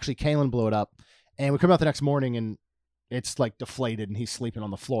 Actually, Kailyn blew it up. And we come out the next morning and it's like deflated and he's sleeping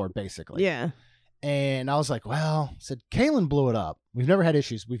on the floor, basically. Yeah. And I was like, well, I said, Kailyn blew it up. We've never had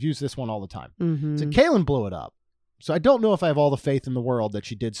issues. We've used this one all the time. So Kailyn blew it up. So I don't know if I have all the faith in the world that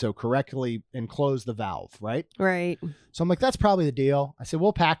she did so correctly and closed the valve, right? Right. So I'm like, that's probably the deal. I said,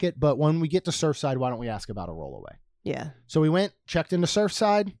 we'll pack it, but when we get to Surfside, why don't we ask about a rollaway? Yeah. So we went, checked into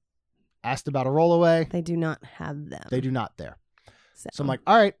Surfside, asked about a rollaway. They do not have them. They do not there. So I'm like,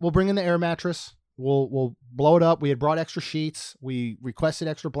 all right, we'll bring in the air mattress. We'll blow it up. We had brought extra sheets. We requested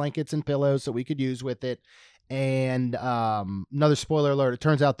extra blankets and pillows that we could use with it. And another spoiler alert, it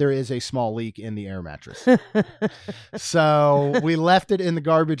turns out there is a small leak in the air mattress. So we left it in the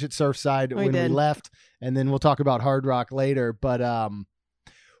garbage at Surfside when we left, and then we'll talk about Hard Rock later. But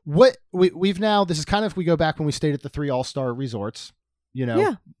what we've now, this is kind of, if we go back when we stayed at the 3 all-star resorts,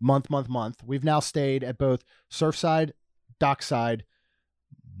 month. We've now stayed at both Surfside, Dockside,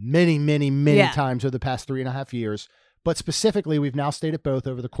 many times over the past 3.5 years. But specifically, we've now stayed at both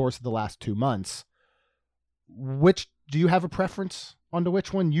over the course of the last 2 months. Do you have a preference on to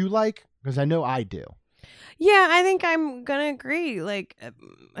which one you like? Because I know I do. Yeah, I think I'm going to agree. Like,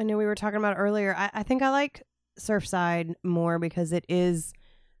 I know we were talking about earlier. I think I like Surfside more because it is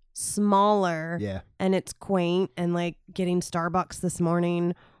smaller. Yeah. And it's quaint. And like getting Starbucks this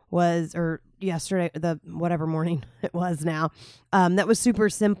morning or yesterday, whatever morning it was now, that was super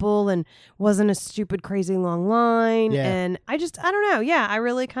simple and wasn't a stupid, crazy long line. Yeah. And I don't know. Yeah, I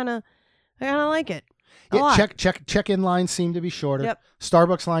really kind of like it. Yeah, check-in lines seem to be shorter. Yep.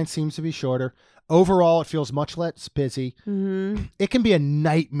 Starbucks line seems to be shorter. Overall, it feels much less busy. Mm-hmm. It can be a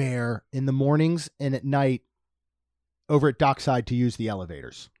nightmare in the mornings and at night over at Dockside to use the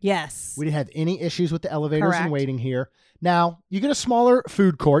elevators. Yes. We didn't have any issues with the elevators Correct. and waiting here. Now, you get a smaller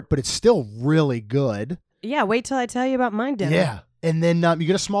food court, but it's still really good. Yeah, wait till I tell you about my dinner. Yeah. And then you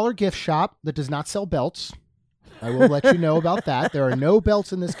get a smaller gift shop that does not sell belts. I will let you know about that. There are no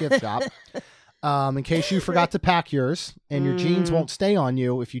belts in this gift shop. In case you forgot to pack yours, and your jeans won't stay on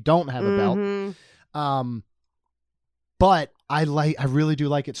you if you don't have a belt. But I really do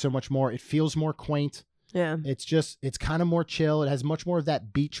like it so much more. It feels more quaint. Yeah. It's kind of more chill. It has much more of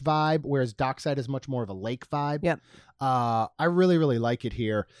that beach vibe, whereas Dockside is much more of a lake vibe. Yep. I really, really like it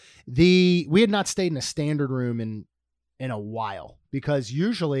here. We had not stayed in a standard room in a while, because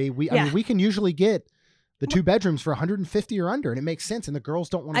usually we can usually get the 2 bedrooms for $150 or under, and it makes sense. And the girls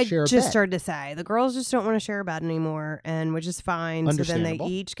don't want to share a bed. I just started to say the girls just don't want to share a bed anymore, and which is fine. So then they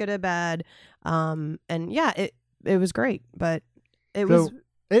each get a bed, and yeah, it was great, but it was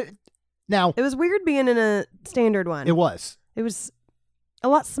weird being in a standard one. It was a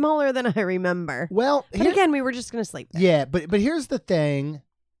lot smaller than I remember. Well, but again, we were just going to sleep there. Yeah, but here's the thing: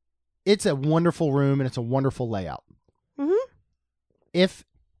 it's a wonderful room and it's a wonderful layout. Mm-hmm. If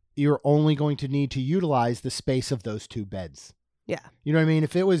you're only going to need to utilize the space of those 2 beds. Yeah. You know what I mean?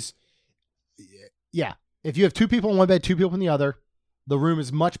 If it was, if you have 2 people in one bed, 2 people in the other, the room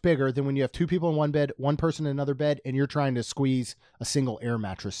is much bigger than when you have 2 people in one bed, 1 person in another bed, and you're trying to squeeze a single air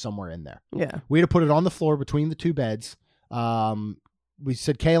mattress somewhere in there. Yeah. We had to put it on the floor between the 2 beds. We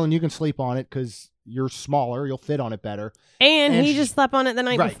said, Kailyn, you can sleep on it because you're smaller. You'll fit on it better. And he just slept on it the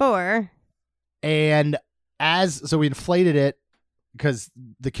night before. And so we inflated it, because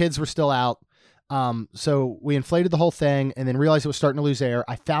the kids were still out. So we inflated the whole thing and then realized it was starting to lose air.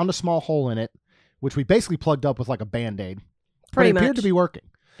 I found a small hole in it, which we basically plugged up with like a Band-Aid. Pretty much. It appeared to be working.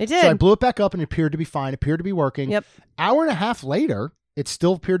 It did. So I blew it back up and it appeared to be fine. It appeared to be working. Yep. Hour and a half later, it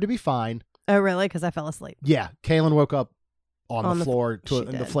still appeared to be fine. Oh, really? Because I fell asleep. Yeah. Kailyn woke up on the floor to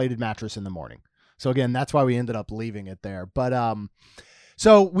an deflated mattress in the morning. So again, that's why we ended up leaving it there. But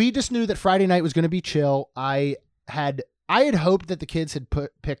so we just knew that Friday night was going to be chill. I had hoped that the kids had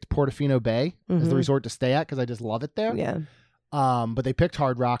picked Portofino Bay as the resort to stay at, because I just love it there. Yeah. But they picked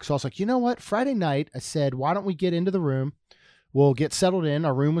Hard Rock. So I was like, you know what? Friday night, I said, why don't we get into the room? We'll get settled in.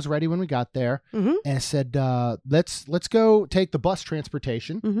 Our room was ready when we got there. Mm-hmm. And I said, let's go take the bus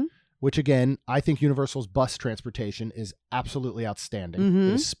transportation, which again, I think Universal's bus transportation is absolutely outstanding.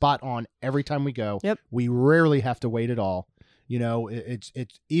 It is spot on every time we go. Yep. We rarely have to wait at all. You know, it's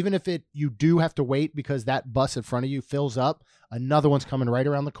even if you do have to wait because that bus in front of you fills up, another one's coming right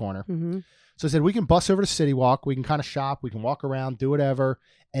around the corner. Mm-hmm. So I said, we can bus over to City Walk. We can kind of shop. We can walk around, do whatever.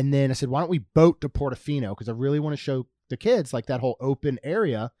 And then I said, why don't we boat to Portofino? Because I really want to show the kids like that whole open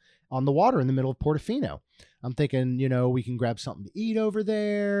area on the water in the middle of Portofino. I'm thinking, we can grab something to eat over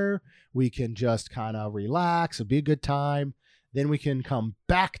there. We can just kind of relax. It'll be a good time. Then we can come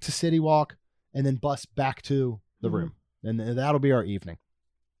back to City Walk and then bus back to the room. And that'll be our evening.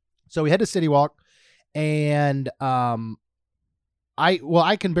 So we head to City Walk, and I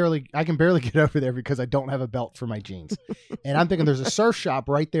can barely get over there because I don't have a belt for my jeans. And I'm thinking there's a surf shop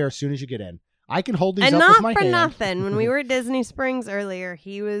right there as soon as you get in. I can hold these up with my hand. And not for nothing. When we were at Disney Springs earlier,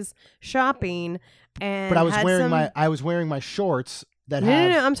 he was shopping, and but I was wearing my shorts that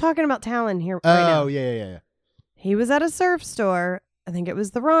No, I'm talking about Talon here right now. Oh, yeah. He was at a surf store. I think it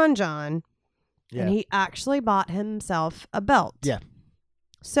was the Ron John. Yeah. And he actually bought himself a belt. Yeah.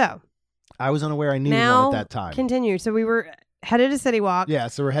 So. I was unaware I needed one at that time. Continue. So we were headed to City Walk. Yeah,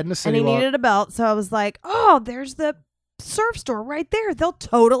 so we're heading to City Walk. And he needed a belt. So I was like, oh, there's the surf store right there. They'll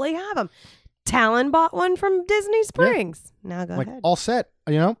totally have them. Talon bought one from Disney Springs. Now go like, ahead. all set,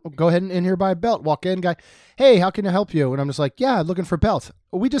 go ahead and in here buy a belt. Walk in, guy, hey, how can I help you? And I'm just like, yeah, looking for belts.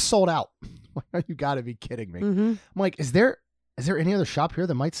 We just sold out. You got to be kidding me. Mm-hmm. I'm like, is there any other shop here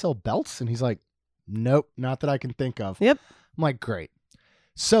that might sell belts? And he's like, nope, not that I can think of. Yep. I'm like, great.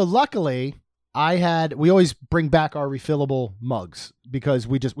 So luckily, we always bring back our refillable mugs because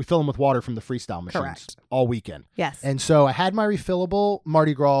we fill them with water from the freestyle machines. Correct. All weekend. Yes. And so I had my refillable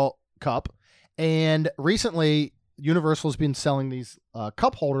Mardi Gras cup, and recently Universal's been selling these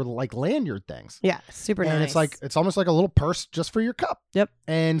cup holder like lanyard things. Yeah, super nice. And it's almost like a little purse just for your cup. Yep.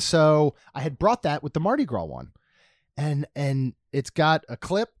 And so I had brought that with the Mardi Gras one. And it's got a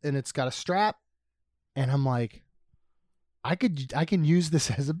clip and it's got a strap. And I'm like, I can use this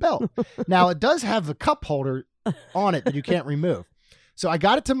as a belt. Now it does have a cup holder on it that you can't remove. So I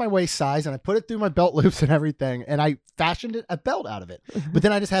got it to my waist size and I put it through my belt loops and everything. And I fashioned a belt out of it. But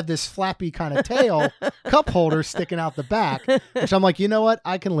then I just have this flappy kind of tail cup holder sticking out the back, which I'm like, you know what?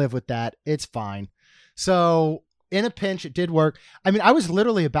 I can live with that. It's fine. So in a pinch, it did work. I mean, I was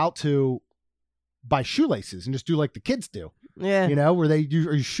literally about to buy shoelaces and just do like the kids do. Yeah. Where they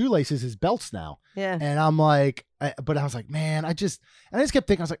use shoelaces as belts now. Yeah. And I'm like, but I was like, man, I just kept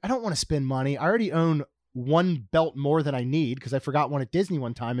thinking, I was like, I don't want to spend money. I already own one belt more than I need because I forgot one at Disney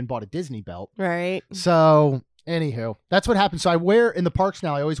one time and bought a Disney belt. Right. So anywho, that's what happened. So I wear in the parks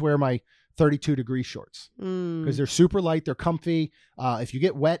now, I always wear my 32-degree shorts because they're super light. They're comfy. If you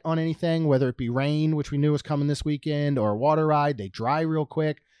get wet on anything, whether it be rain, which we knew was coming this weekend, or a water ride, they dry real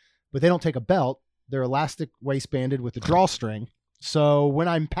quick, but they don't take a belt. They're elastic waistbanded with a drawstring. So when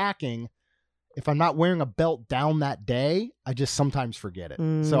I'm packing, if I'm not wearing a belt down that day, I just sometimes forget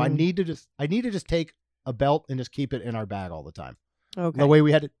it. So I need to just take a belt and just keep it in our bag all the time. Okay. The way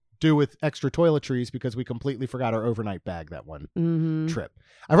we had to do with extra toiletries because we completely forgot our overnight bag that one trip.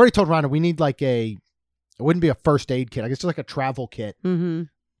 I've already told Rhonda we need like it wouldn't be a first aid kit. I guess just like a travel kit.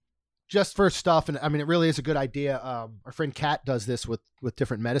 Just for stuff. And I mean, it really is a good idea. Our friend Kat does this with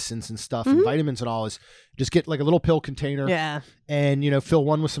different medicines and stuff and vitamins and all, is just get like a little pill container. Yeah. And, fill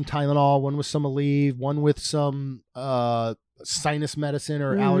one with some Tylenol, one with some Aleve, one with some sinus medicine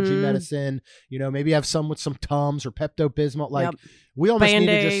or allergy medicine, maybe have some with some Tums or Pepto-Bismol. Like we almost need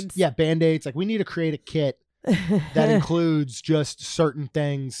to just, Band-Aids. Like we need to create a kit that includes just certain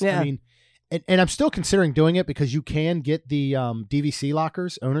things. Yeah. I mean, and I'm still considering doing it because you can get the DVC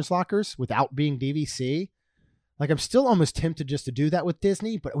lockers, owner's lockers, without being DVC. Like I'm still almost tempted just to do that with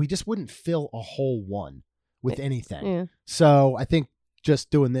Disney, but we just wouldn't fill a whole one with anything. Yeah. So I think just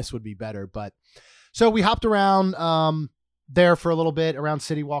doing this would be better. But so we hopped around there for a little bit around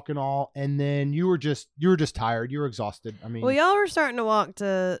City Walk and all, and then you were just tired. You were exhausted. I mean, well, y'all were starting to walk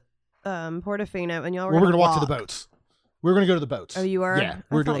to Portofino, and y'all were going to walk to the boats. We were going to go to the boats. Oh, you were? Yeah,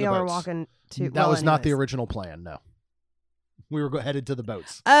 we were doing the boats. Y'all were walking to. That was not the original plan. No, we were headed to the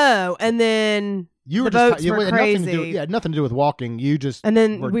boats. Oh, and then you were the boats were crazy. Nothing to do with walking. You just and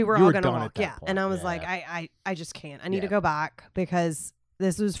then we were all going to walk. Yeah, and I was like, I just can't. I need to go back because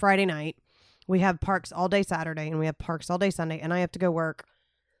this was Friday night. We have parks all day Saturday and we have parks all day Sunday, and I have to go work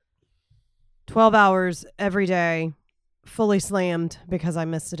 12 hours every day, fully slammed because I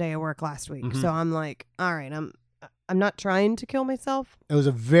missed a day of work last week. So I'm like, all right, I'm not trying to kill myself. It was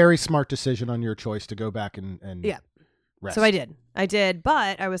a very smart decision on your choice to go back and rest. So I did,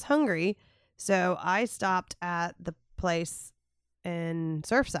 but I was hungry. So I stopped at the place in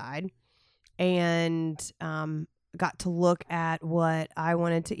Surfside and got to look at what I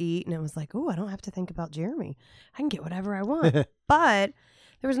wanted to eat. And it was like, oh, I don't have to think about Jeremy. I can get whatever I want. But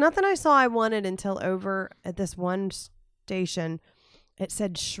there was nothing I saw I wanted until over at this one station. It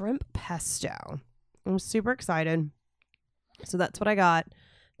said shrimp pesto. I was super excited. So that's what I got. I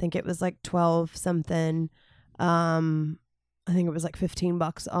think it was like 12 something. I think it was like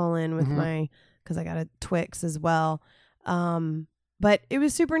 $15 all in with because I got a Twix as well. But it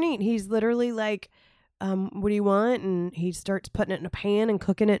was super neat. He's literally like, what do you want? And he starts putting it in a pan and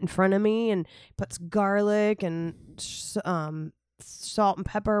cooking it in front of me, and puts garlic and salt and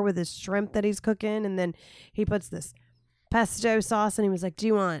pepper with his shrimp that he's cooking. And then he puts this pesto sauce, and he was like, do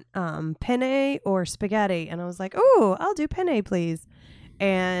you want penne or spaghetti? And I was like, oh, I'll do penne, please.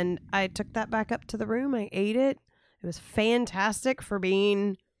 And I took that back up to the room. I ate it. It was fantastic for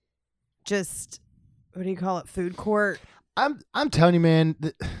being just, what do you call it, food court. I'm telling you, man,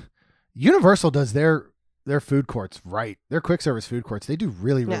 Universal does their food courts right. Their quick service food courts, they do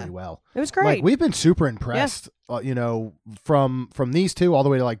really, really well. It was great. Like, we've been super impressed, from these two all the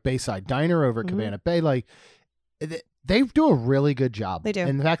way to like Bayside Diner over at Cabana Bay. Like, they do a really good job. They do.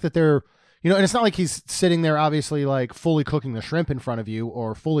 And the fact that they're and it's not like he's sitting there obviously like fully cooking the shrimp in front of you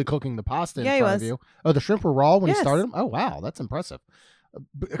or fully cooking the pasta in front of you. Oh, the shrimp were raw when he started them? Oh, wow. That's impressive.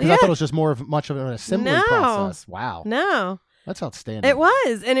 Because I thought it was just much of an assembly process. Wow. No. That's outstanding. It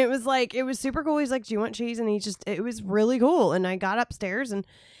was. And it was super cool. He's like, do you want cheese? And it was really cool. And I got upstairs and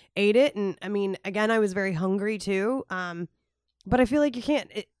ate it. And I mean, again, I was very hungry too. But I feel like you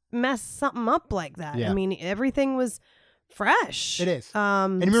can't mess something up like that. Yeah. I mean, everything was fresh. It is.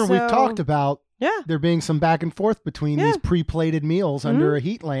 And remember, we've talked about there being some back and forth between these pre-plated meals under a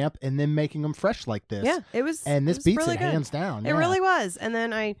heat lamp and then making them fresh like this. Yeah, it was. And this beats really it good. hands down. It really was. And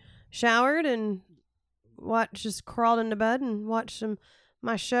then I showered and just crawled into bed and watched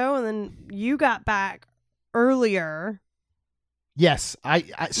my show. And then you got back earlier. Yes, with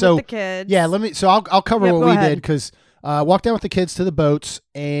the kids. Yeah, I'll cover what we ahead. did because walked down with the kids to the boats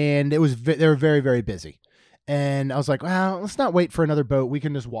and they were very, very busy. And I was like, well, let's not wait for another boat. We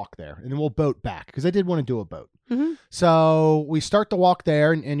can just walk there and then we'll boat back because I did want to do a boat. Mm-hmm. So we start the walk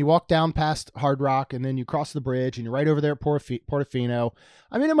there and you walk down past Hard Rock and then you cross the bridge and you're right over there at Portofino.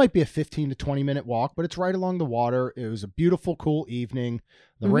 I mean, it might be a 15 to 20 minute walk, but it's right along the water. It was a beautiful, cool evening.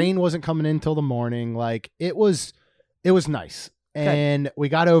 The rain wasn't coming in till the morning. Like it was nice. And we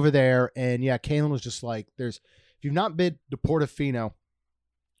got over there and Kailyn was just like, if you've not been to Portofino,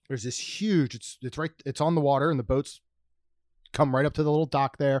 there's this huge, it's on the water and the boats come right up to the little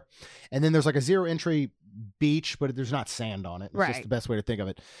dock there. And then there's like a 0 entry beach, but there's not sand on it. It's just the best way to think of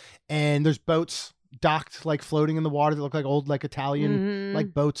it. And there's boats docked, like floating in the water that look like old, like Italian,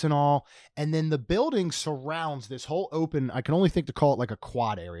 like boats and all. And then the building surrounds this whole open, I can only think to call it like a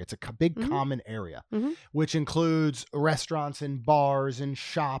quad area. It's a big common area, which includes restaurants and bars and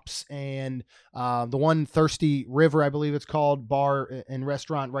shops and the one Thirsty River, I believe it's called, bar and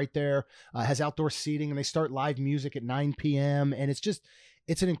restaurant right there, has outdoor seating and they start live music at 9 p.m. And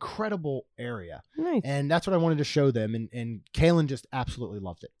it's an incredible area. Nice. And that's what I wanted to show them. And Kailyn just absolutely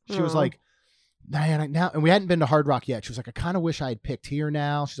loved it. She was like, man, now, and we hadn't been to Hard Rock yet. She was like, I kind of wish I had picked here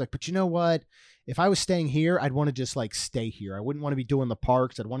now. She's like, but you know what? If I was staying here, I'd want to just like stay here. I wouldn't want to be doing the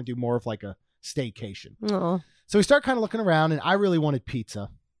parks. I'd want to do more of like a staycation. Aww. So we start kind of looking around and I really wanted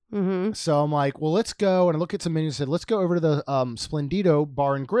pizza. Mm-hmm. So I'm like, well, let's go. And I look at some menus and said, let's go over to the Splendido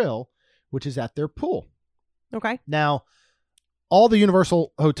Bar and Grill, which is at their pool. Okay. Now, all the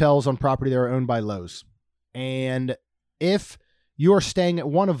Universal hotels on property there are owned by Lowe's. And if you are staying at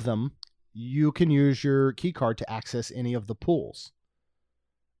one of them, you can use your key card to access any of the pools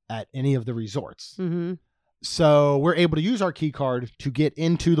at any of the resorts. Mm-hmm. So we're able to use our key card to get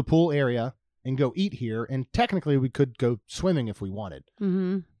into the pool area and go eat here. And technically we could go swimming if we wanted.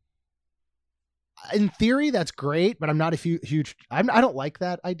 Mm-hmm. In theory, that's great, but I'm not a huge, I don't like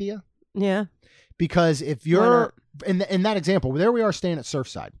that idea. Yeah. Because if you're in that example, there we are staying at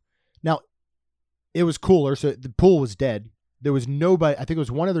Surfside. Now it was cooler. So the pool was dead. There was nobody. I think it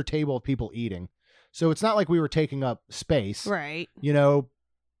was one other table of people eating. So it's not like we were taking up space. Right.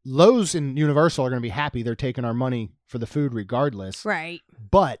 Lowe's and Universal are going to be happy they're taking our money for the food regardless. Right.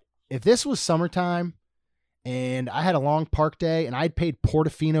 But if this was summertime and I had a long park day and I'd paid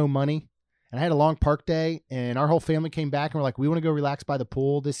Portofino money and I had a long park day and our whole family came back and were like, we want to go relax by the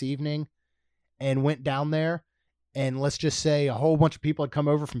pool this evening and went down there. And let's just say a whole bunch of people had come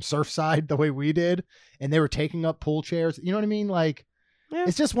over from Surfside the way we did, and they were taking up pool chairs. You know what I mean? Like,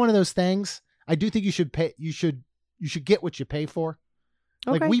 It's just one of those things. I do think you should pay. You should get what you pay for.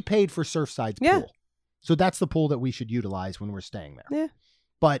 Okay. Like we paid for Surfside's pool, so that's the pool that we should utilize when we're staying there. Yeah.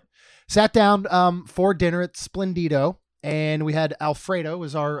 But sat down for dinner at Splendido, and we had Alfredo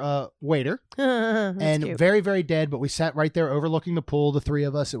as our waiter, and cute. very, very dead. But we sat right there overlooking the pool, the three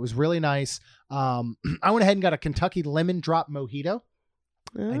of us. It was really nice. I went ahead and got a Kentucky lemon drop mojito.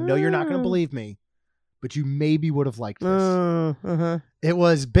 I know you're not going to believe me, but you maybe would have liked this. Uh-huh. It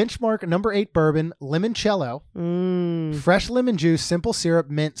was Benchmark number 8 bourbon, limoncello, fresh lemon juice, simple syrup,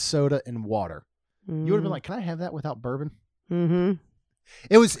 mint, soda, and water. You would have been like, can I have that without bourbon? Mm-hmm.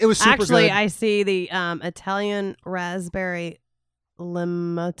 It was super Actually, good. I see the Italian raspberry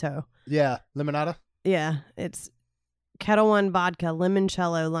limoncello. Yeah, limonada. Yeah, it's Kettle One vodka,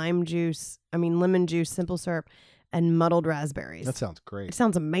 limoncello, lemon juice, simple syrup, and muddled raspberries. That sounds great. It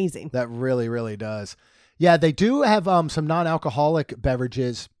sounds amazing. That really, really does. Yeah, they do have some non-alcoholic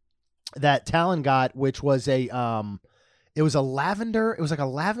beverages that Talon got, which was it was a lavender. It was like a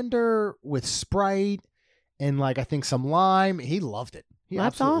lavender with Sprite and like I think some lime. He loved it. He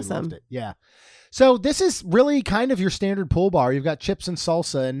That's absolutely awesome. loved it. Yeah. So this is really kind of your standard pool bar. You've got chips and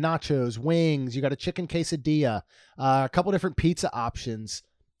salsa and nachos, wings. You got a chicken quesadilla, a couple different pizza options,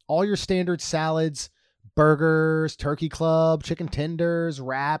 all your standard salads, burgers, turkey club, chicken tenders,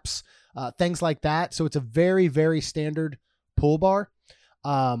 wraps. things like that. So it's a very, very standard pool bar.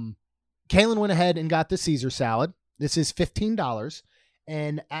 Kailyn went ahead and got the Caesar salad. This is $15.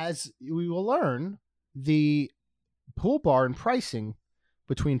 And as we will learn, the pool bar and pricing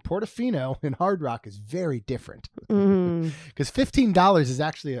between Portofino and Hard Rock is very different. Because $15 is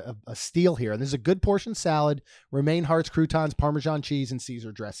actually a steal here. And this is a good portion salad, romaine hearts, croutons, Parmesan cheese, and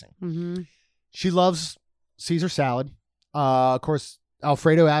Caesar dressing. She loves Caesar salad. Of course,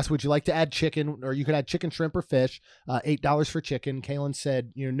 Alfredo asked, would you like to add chicken? Or you could add chicken, shrimp, or fish. $8 for chicken. Kailyn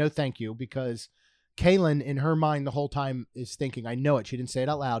said, no, thank you. Because Kailyn, in her mind the whole time, is thinking, I know it, she didn't say it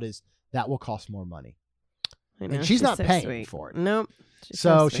out loud, is that will cost more money. I know, and she's not so paying sweet. for it. Nope.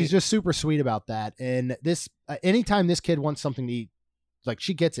 So she's just super sweet about that. And this, anytime this kid wants something to eat, like,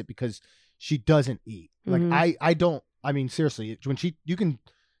 she gets it because she doesn't eat. Like, I don't, I mean, seriously, when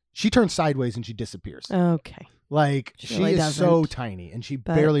she turns sideways and she disappears. Okay. Like, she really is doesn't. so tiny and she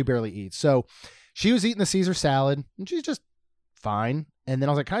barely eats. So she was eating the Caesar salad and she's just fine. And then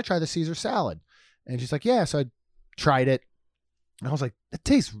I was like, can I try the Caesar salad? And she's like, yeah. So I tried it. And I was like,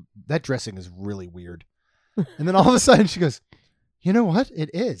 that dressing is really weird. And then all of a sudden she goes, you know what?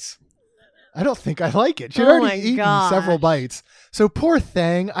 It is. I don't think I like it. She'd already eaten several bites. So poor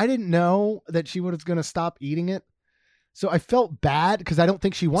thing. I didn't know that she was going to stop eating it. So I felt bad because I don't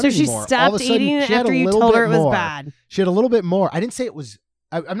think she wanted any more. So she stopped eating it after you told her it was bad. She had a little bit more. I didn't say it was,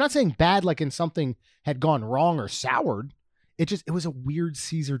 I'm not saying bad like in something had gone wrong or soured. It was a weird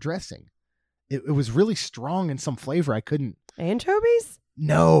Caesar dressing. It was really strong in some flavor. I couldn't. Anchovies?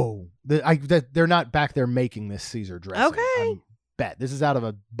 No. They're not back there making this Caesar dressing. Okay. Bet this is out of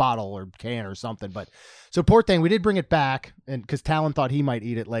a bottle or can or something. But so poor thing, we did bring it back, and because Talon thought he might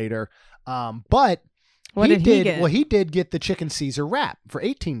eat it later. But what did he get? Well, he did get the chicken Caesar wrap for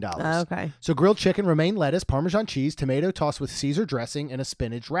 $18. Okay. So grilled chicken, romaine lettuce, Parmesan cheese, tomato tossed with Caesar dressing, and a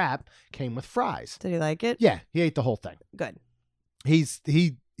spinach wrap came with fries. Did he like it? Yeah, he ate the whole thing. Good. He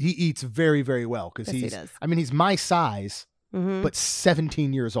eats very, very well because he does. I mean, he's my size, but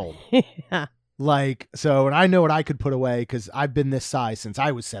 17 years old. Yeah. Like, so, and I know what I could put away because I've been this size since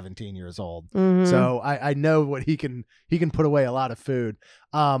I was 17 years old. So I know what he can put away a lot of food.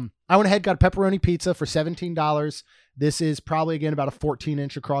 I went ahead, got a pepperoni pizza for $17. This is probably, again, about a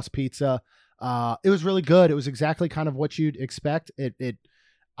 14-inch across pizza. It was really good. It was exactly kind of what you'd expect.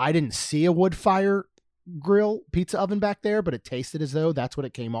 I didn't see a wood fire grill pizza oven back there, but it tasted as though that's what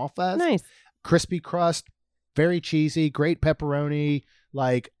it came off as. Nice. Crispy crust, very cheesy, great pepperoni.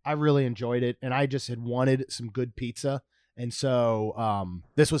 Like, I really enjoyed it, and I just had wanted some good pizza. And so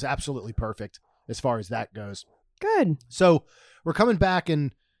this was absolutely perfect as far as that goes. Good. So we're coming back,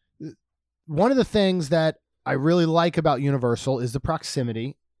 and one of the things that I really like about Universal is the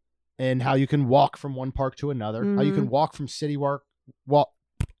proximity and how you can walk from one park to another, how you can walk from City Walk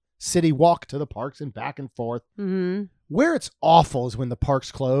to the parks and back and forth. Where it's awful is when the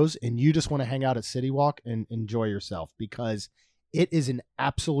parks close and you just want to hang out at City Walk and enjoy yourself, because it is an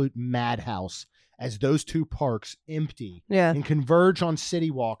absolute madhouse as those two parks empty and converge on City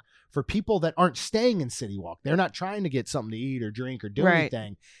Walk for people that aren't staying in City Walk. They're not trying to get something to eat or drink or do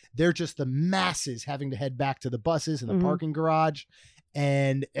anything. They're just the masses having to head back to the buses and the parking garage.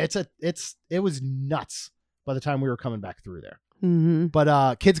 And it was nuts by the time we were coming back through there.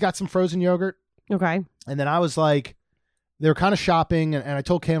 But kids got some frozen yogurt. Okay. And then I was like, they were kind of shopping, and I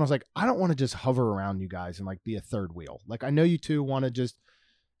told Cam, I was like, I don't want to just hover around you guys and like be a third wheel. Like, I know you two want to just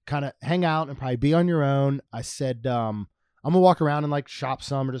kind of hang out and probably be on your own. I said, I'm gonna walk around and like shop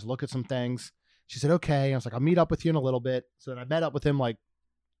some or just look at some things. She said, okay. I was like, I'll meet up with you in a little bit. So then I met up with him like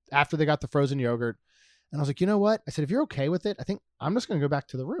after they got the frozen yogurt, and I was like, you know what? I said, if you're okay with it, I think I'm just gonna go back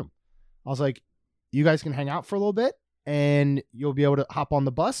to the room. I was like, you guys can hang out for a little bit and you'll be able to hop on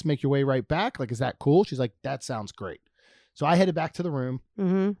the bus, make your way right back. Like, is that cool? She's like, that sounds great. So I headed back to the room,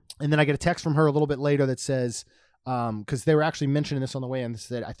 and then I get a text from her a little bit later that says, because they were actually mentioning this on the way in, they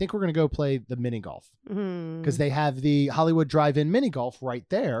said, I think we're going to go play the mini golf, because they have the Hollywood Drive-In mini golf right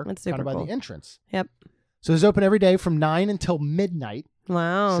there, That's super kind of by cool. the entrance. Yep. So it's open every day from 9 until midnight.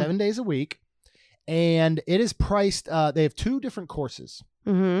 Wow. 7 days a week. And it is priced, they have two different courses.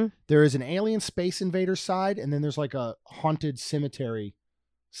 There is an alien space invader side, and then there's like a haunted cemetery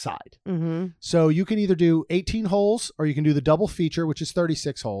side. So you can either do 18 holes or you can do the double feature, which is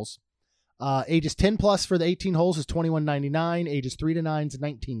 36 holes. Ages 10 plus for the 18 holes is $21.99. Ages 3 to 9 is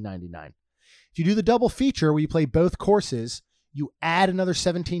 $19.99. If you do the double feature where you play both courses, you add another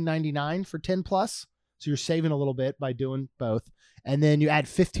 $17.99 for 10 plus. So you're saving a little bit by doing both. And then you add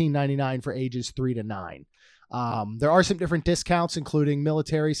 $15.99 for ages 3 to 9. There are some different discounts, including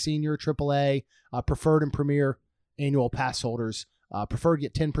military, senior, AAA, preferred and premier annual pass holders Preferred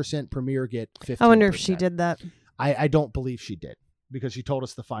get 10%, Premier get 15%. I wonder if she did that. I don't believe she did, because she told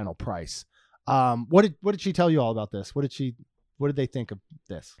us the final price. What did she tell you all about this? What did they think of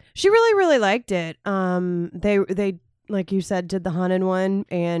this? She really, really liked it. They like you said, did the haunted one,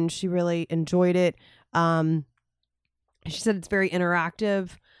 and she really enjoyed it. She said it's very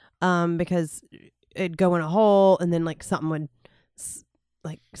interactive, because it'd go in a hole and then like something would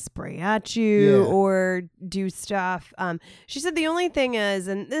like spray at you or do stuff. She said the only thing is,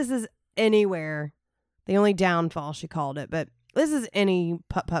 and this is anywhere, the only downfall she called it, but this is any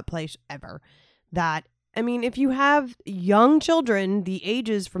putt-putt place ever, that, I mean, if you have young children, the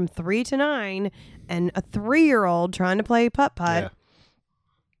ages from 3 to 9, and a 3-year-old trying to play putt-putt,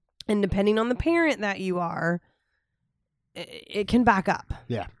 and depending on the parent that you are, it can back up.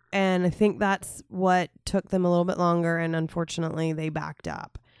 Yeah. And I think that's what took them a little bit longer, and unfortunately they backed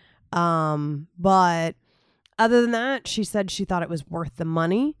up. But other than that, she said she thought it was worth the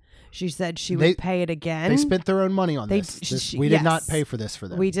money. She said she would pay it again. They spent their own money on this. We did not pay for this for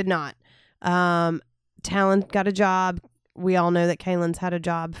them. We did not. Talon got a job. We all know that Kailyn's had a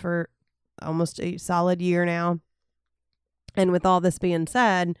job for almost a solid year now. And with all this being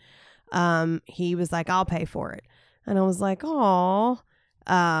said, he was like, I'll pay for it. And I was like, aw.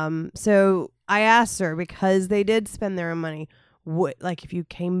 So I asked her, because they did spend their own money, like if you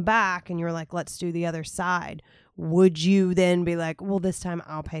came back and you're like, let's do the other side, would you then be like, well, this time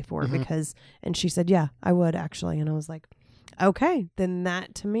I'll pay for it? Because, and she said, yeah, I would actually. And I was like, okay, then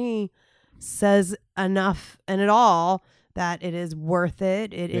that to me says enough and it all that it is worth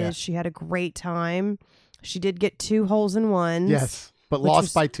it. It is. She had a great time. She did get 2 holes in ones. Yes, but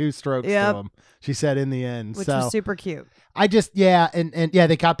lost by 2 strokes to him. She said in the end, which was super cute. I just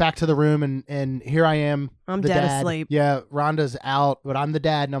they got back to the room and here I am. I'm the dead dad. asleep. Yeah, Rhonda's out, but I'm the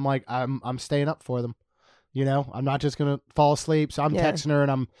dad, and I'm like, I'm staying up for them. You know, I'm not just gonna fall asleep. So I'm texting her,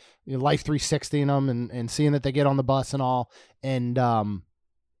 and I'm Life 360ing them and seeing that they get on the bus and all. And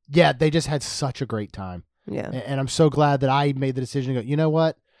they just had such a great time. Yeah, and I'm so glad that I made the decision to go, you know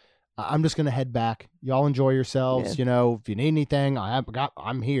what? I'm just going to head back. Y'all enjoy yourselves. Yeah. You know, if you need anything,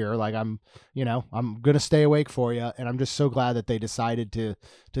 I'm here. Like I'm going to stay awake for you. And I'm just so glad that they decided to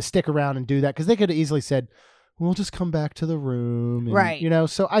stick around and do that. 'Cause they could have easily said, we'll just come back to the room. And, right. You know,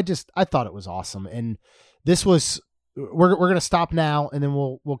 so I thought it was awesome. And this was, we're going to stop now and then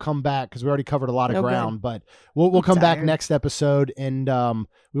we'll come back, 'cause we already covered a lot of ground, but we'll come back next episode, and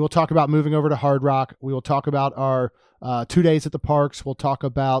we will talk about moving over to Hard Rock. We will talk about our 2 days at the parks. We'll talk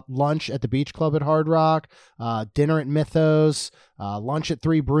about lunch at the Beach Club at Hard Rock, dinner at Mythos, lunch at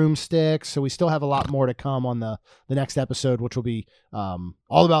 3 Broomsticks. So we still have a lot more to come on the next episode, which will be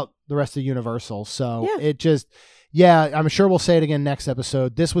all about the rest of Universal. So it just, I'm sure we'll say it again next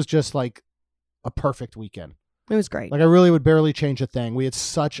episode. This was just like a perfect weekend. It was great. Like, I really would barely change a thing. We had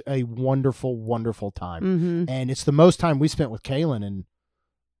such a wonderful, wonderful time. And it's the most time we spent with Kailyn in,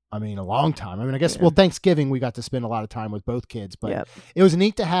 a long time. I guess, Thanksgiving, we got to spend a lot of time with both kids, but it was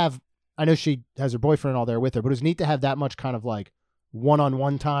neat to have, I know she has her boyfriend and all there with her, but it was neat to have that much kind of like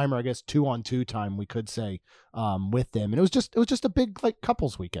one-on-one time, or I guess 2-on-2 time, we could say, with them. And it was just a big like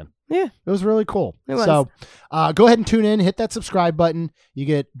couples weekend. Yeah. It was really cool. It was. So go ahead and tune in, hit that subscribe button. You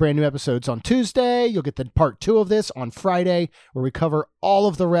get brand new episodes on Tuesday. You'll get the part 2 of this on Friday, where we cover all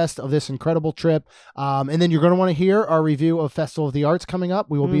of the rest of this incredible trip. And then you're going to want to hear our review of Festival of the Arts coming up.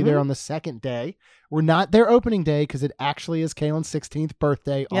 We will be there on the 2nd day. We're not there opening day, because it actually is Kailyn's 16th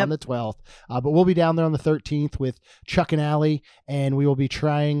birthday on the 12th. But we'll be down there on the 13th with Chuck and Allie, and we will be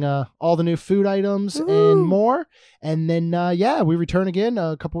trying all the new food items and more. And then, we return again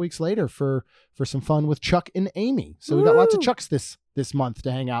a couple weeks later for some fun with Chuck and Amy. So we got lots of Chucks this month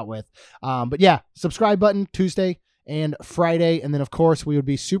to hang out with. But subscribe button Tuesday and Friday. And then, of course, we would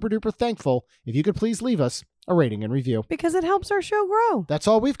be super duper thankful if you could please leave us a rating and review, because it helps our show grow. That's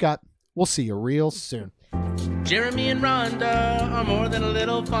all we've got. We'll see you real soon. Jeremy and Rhonda are more than a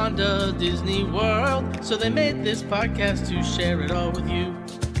little fond of Disney World, so they made this podcast to share it all with you.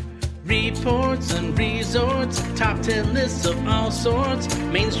 Reports and resorts, top 10 lists of all sorts,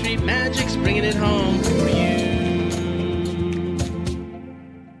 Main Street Magic's bringing it home for you.